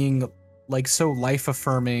of being like so life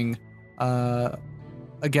affirming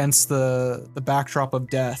against the backdrop of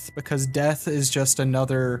death, because death is just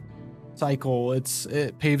another cycle.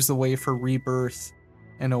 It paves the way for rebirth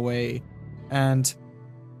in a way. And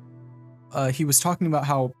he was talking about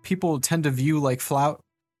how people tend to view like flowers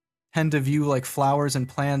and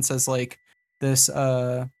plants as like this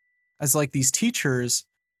as like these teachers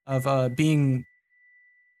of being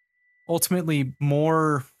ultimately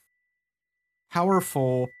more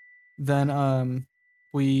powerful than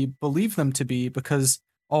we believe them to be, because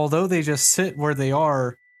although they just sit where they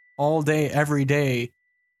are all day every day,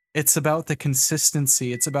 it's about the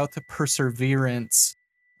consistency, it's about the perseverance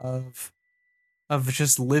of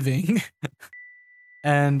just living.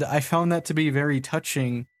 And I found that to be very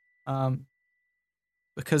touching,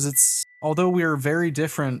 because it's, although we are very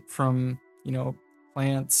different from, you know,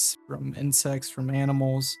 plants, from insects, from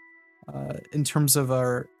animals, in terms of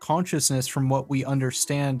our consciousness, from what we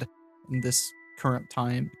understand in this current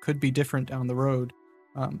time, it could be different down the road.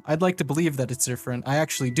 I'd like to believe that it's different. I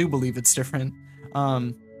actually do believe it's different.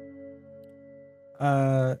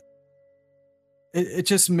 It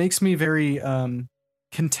just makes me very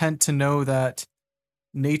content to know that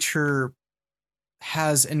nature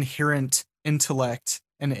has inherent intellect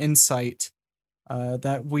and insight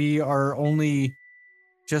that we are only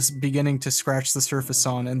just beginning to scratch the surface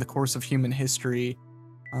on in the course of human history,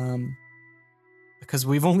 because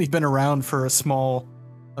we've only been around for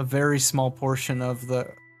a very small portion of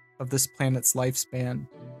this planet's lifespan.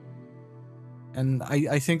 And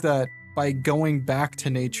I think that by going back to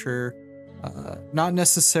nature, not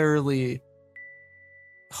necessarily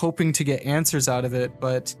hoping to get answers out of it,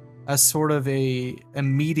 but as sort of a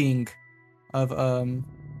meeting of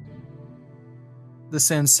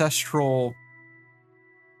this ancestral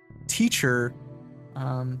teacher,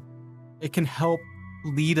 it can help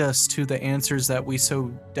lead us to the answers that we so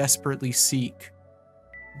desperately seek.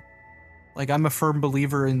 Like, I'm a firm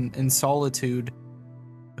believer in solitude,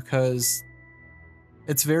 because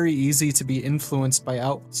it's very easy to be influenced by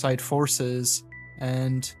outside forces,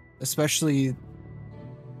 and especially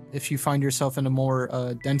if you find yourself in a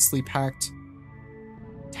more densely packed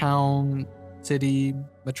town, city,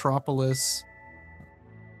 metropolis,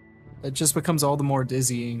 it just becomes all the more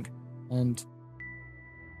dizzying. And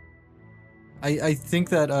I think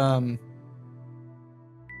that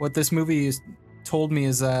what this movie told me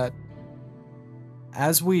is that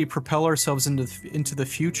as we propel ourselves into the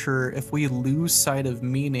future, if we lose sight of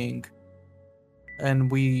meaning,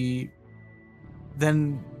 and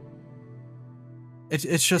then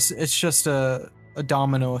it's just a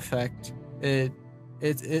domino effect. It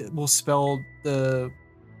will spell the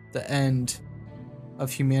end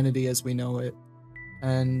of humanity as we know it.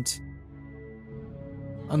 And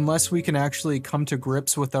unless we can actually come to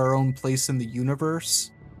grips with our own place in the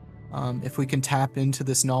universe, if we can tap into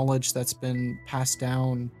this knowledge that's been passed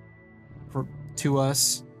down to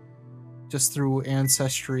us just through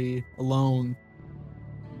ancestry alone,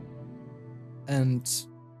 and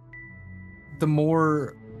the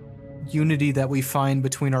more unity that we find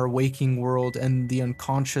between our waking world and the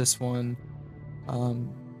unconscious one,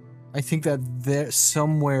 I think that there,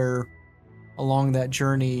 somewhere along that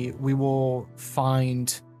journey, we will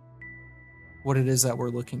find what it is that we're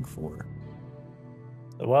looking for.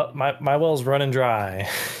 Well, my well's running dry.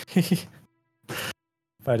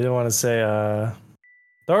 But I did want to say, there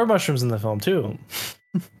are mushrooms in the film too.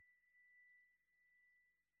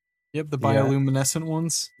 Yep, the bioluminescent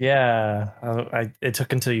ones. Yeah, it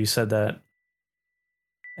took until you said that.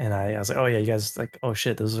 And I was like, oh yeah, you guys like, oh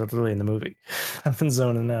shit, this is literally in the movie. I've been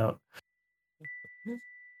zoning out.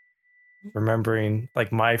 Remembering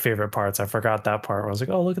like my favorite parts. I forgot that part where I was like,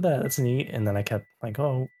 oh look at that, that's neat. And then I kept like,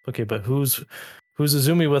 oh, okay, but who's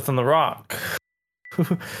Azumi with on the rock?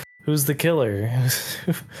 Who's the killer?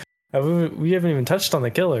 We haven't even touched on the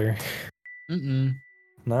killer. Mm-mm.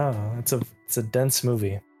 No, it's a dense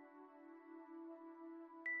movie.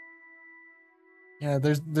 Yeah,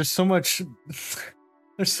 there's so much.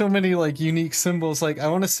 There's so many like unique symbols. Like I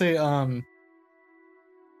want to say,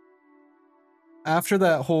 after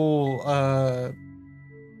that whole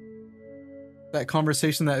that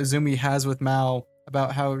conversation that Izumi has with Mao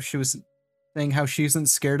about how she was saying how she isn't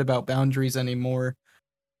scared about boundaries anymore.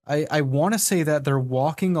 I want to say that they're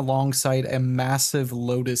walking alongside a massive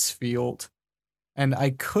lotus field, and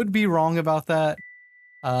I could be wrong about that,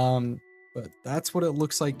 but that's what it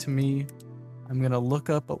looks like to me. I'm gonna look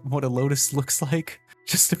up what a lotus looks like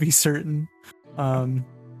just to be certain. Pretty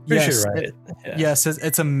Yes, sure, right? Yeah. yes,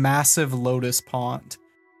 it's a massive lotus pond,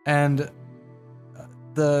 and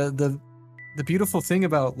the beautiful thing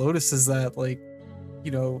about lotus is that, like,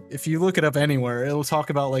 you know, if you look it up anywhere, it'll talk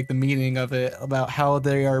about like the meaning of it, about how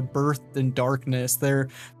they are birthed in darkness.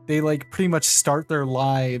 They like pretty much start their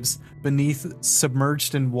lives beneath,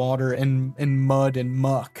 submerged in water and in mud and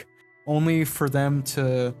muck, only for them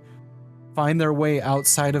to find their way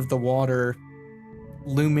outside of the water,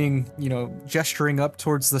 looming, you know, gesturing up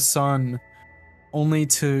towards the sun, only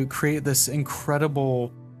to create this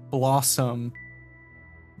incredible blossom,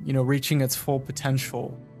 you know, reaching its full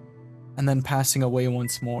potential and then passing away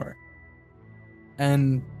once more.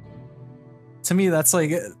 And to me, that's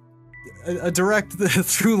like a direct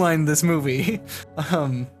through line this movie.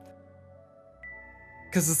 Because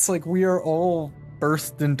it's like we are all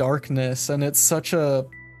birthed in darkness, and it's such a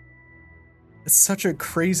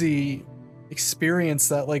crazy experience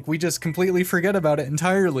that like we just completely forget about it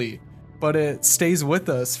entirely, but it stays with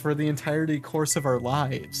us for the entirety course of our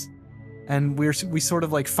lives. And we sort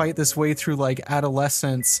of like fight this way through like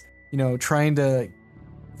adolescence, you know, trying to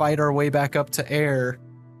fight our way back up to air.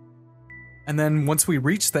 And then once we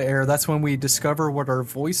reach the air, that's when we discover what our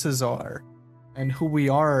voices are and who we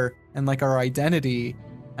are and like our identity.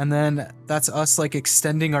 And then that's us like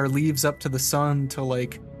extending our leaves up to the sun to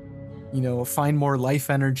like, you know, find more life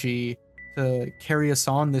energy to carry us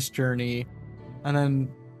on this journey. And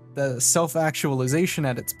then the self-actualization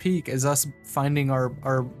at its peak is us finding our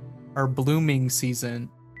blooming season,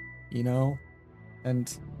 you know?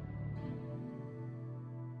 And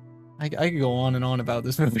I could go on and on about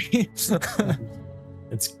this movie.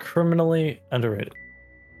 It's criminally underrated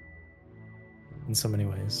in so many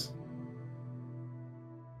ways.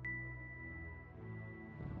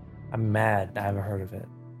 I'm mad I haven't heard of it.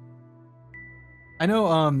 I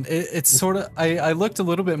know it's sort of I looked a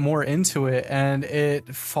little bit more into it, and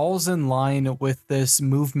it falls in line with this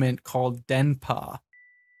movement called Denpa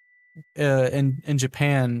in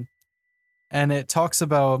Japan. And it talks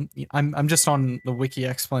about, I'm just on the wiki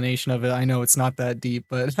explanation of it. I know it's not that deep,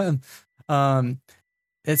 but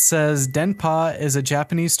it says Denpa is a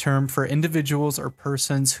Japanese term for individuals or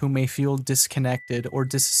persons who may feel disconnected or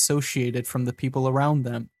disassociated from the people around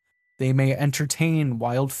them. They may entertain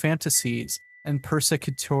wild fantasies and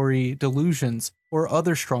persecutory delusions or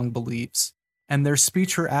other strong beliefs, and their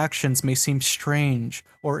speech or actions may seem strange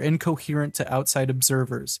or incoherent to outside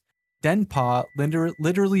observers. Denpa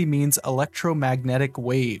literally means electromagnetic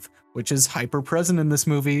wave, which is hyper present in this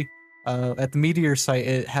movie. At the meteor site,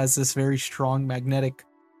 it has this very strong magnetic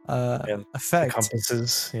effect.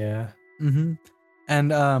 Compasses, yeah. Mm-hmm.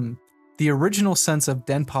 And the original sense of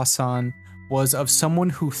Denpa-san was of someone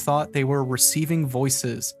who thought they were receiving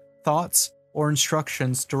voices, thoughts, or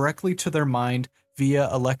instructions directly to their mind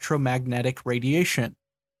via electromagnetic radiation.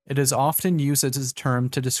 It is often used as a term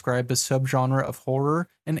to describe a subgenre of horror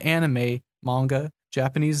and anime, manga,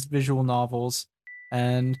 Japanese visual novels,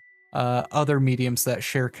 and other mediums that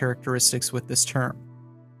share characteristics with this term.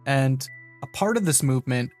 And a part of this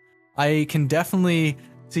movement, I can definitely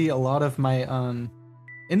see a lot of my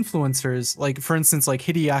influencers, like for instance, like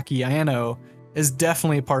Hideaki Anno is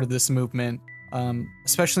definitely a part of this movement,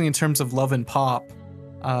 especially in terms of love and pop.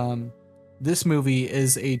 This movie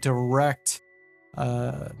is a direct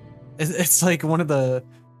it's like one of the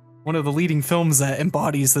leading films that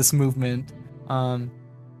embodies this movement, and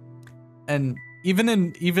even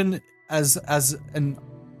in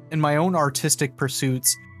my own artistic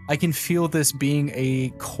pursuits, I can feel this being a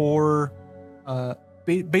core,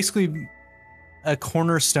 basically a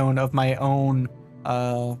cornerstone of my own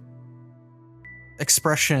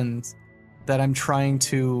expressions that I'm trying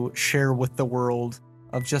to share with the world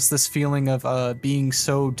of just this feeling of being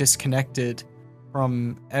so disconnected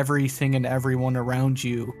from everything and everyone around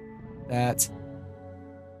you that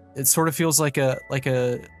it sort of feels like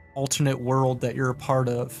a alternate world that you're a part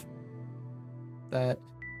of that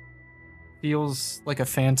feels like a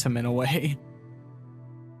phantom in a way.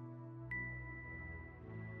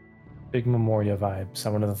 Big Memoria vibes. I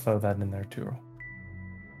wanted to throw that in there too.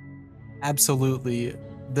 Absolutely.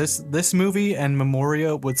 This movie and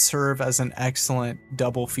Memoria would serve as an excellent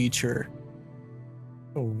double feature.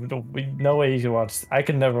 Oh, no way you can watch. I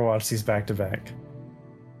could never watch these back to back.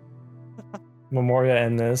 Memoria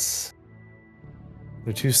and this,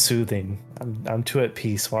 they're too soothing. I'm too at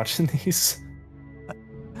peace watching these.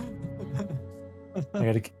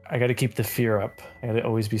 I gotta keep the fear up. I gotta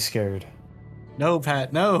always be scared. No,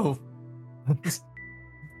 Pat, no.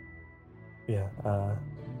 Yeah.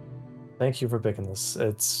 Thank you for picking this.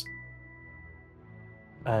 It's.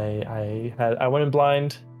 I went in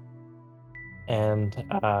blind, and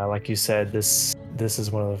like you said, this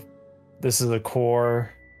is a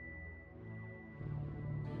core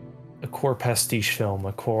pastiche film,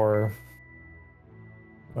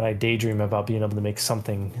 when I daydream about being able to make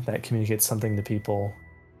something that communicates something to people,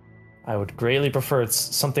 I would greatly prefer it's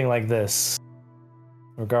something like this,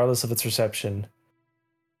 regardless of its reception,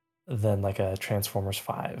 than like a Transformers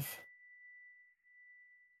 5.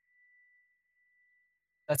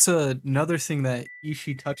 That's another thing that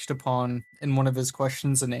Ishii touched upon in one of his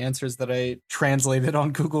questions and answers that I translated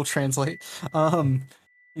on Google Translate.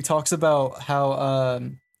 He talks about how,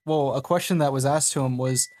 well, a question that was asked to him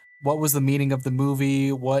was, what was the meaning of the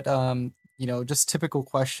movie? What, just typical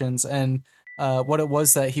questions, and what it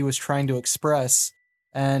was that he was trying to express.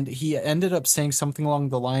 And he ended up saying something along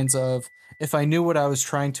the lines of, if I knew what I was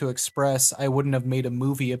trying to express, I wouldn't have made a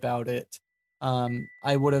movie about it.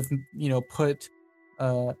 I would have,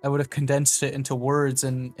 I would have condensed it into words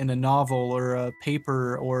in a novel or a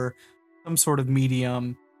paper or some sort of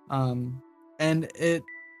medium. And I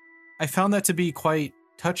found that to be quite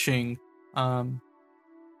touching, um,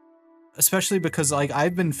 especially because like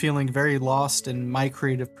I've been feeling very lost in my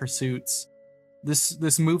creative pursuits.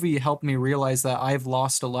 This movie helped me realize that I've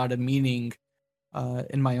lost a lot of meaning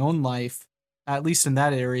in my own life, at least in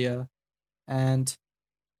that area, and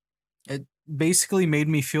it basically made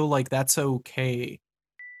me feel like that's okay.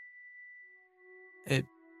 It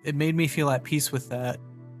it made me feel at peace with that,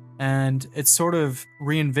 and it sort of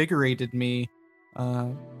reinvigorated me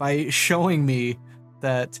by showing me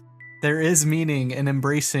that there is meaning in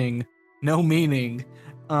embracing no meaning,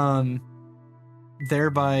 um,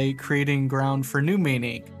 thereby creating ground for new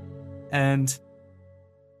meaning. And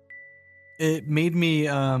it made me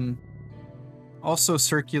also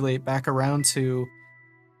circulate back around to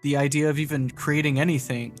the idea of even creating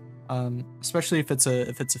anything, especially if it's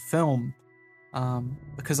a film,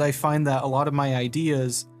 because I find that a lot of my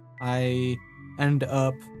ideas, I end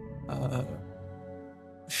up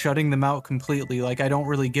shutting them out completely. Like I don't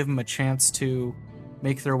really give them a chance to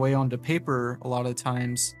make their way onto paper a lot of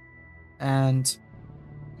times, and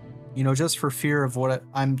just for fear of what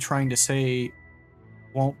I'm trying to say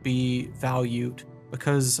won't be valued,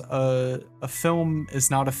 because a film is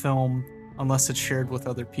not a film unless it's shared with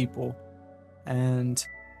other people, and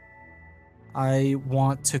I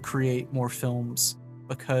want to create more films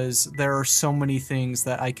because there are so many things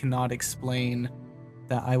that I cannot explain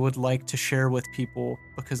that I would like to share with people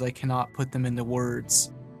because I cannot put them into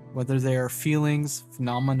words, whether they are feelings,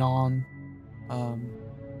 phenomenon,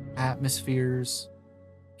 atmospheres,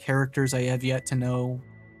 characters I have yet to know,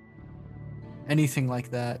 anything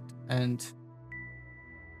like that. And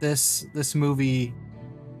this movie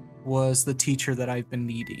was the teacher that I've been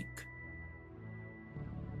needing.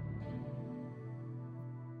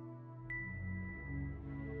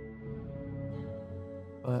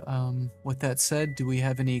 But with that said, do we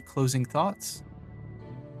have any closing thoughts?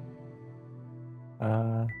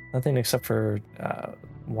 Nothing except for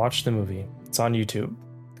watch the movie. It's on YouTube.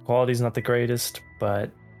 The quality's not the greatest,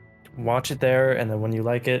 but watch it there, and then when you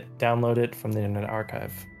like it, download it from the Internet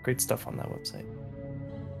Archive. Great stuff on that website.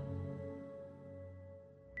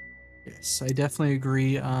 Yes, I definitely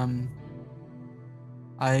agree. I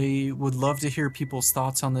would love to hear people's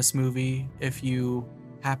thoughts on this movie. If you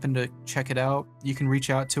happen to check it out, you can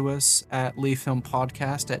reach out to us at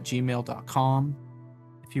layfilmpodcast@gmail.com.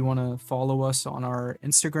 If you want to follow us on our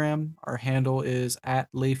Instagram, our handle is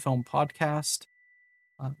 @layfilmpodcast.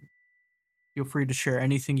 Feel free to share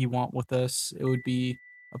anything you want with us. It would be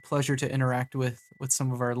a pleasure to interact with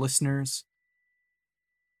some of our listeners.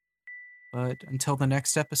 But until the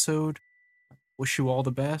next episode, wish you all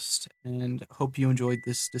the best and hope you enjoyed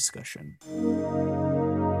this discussion.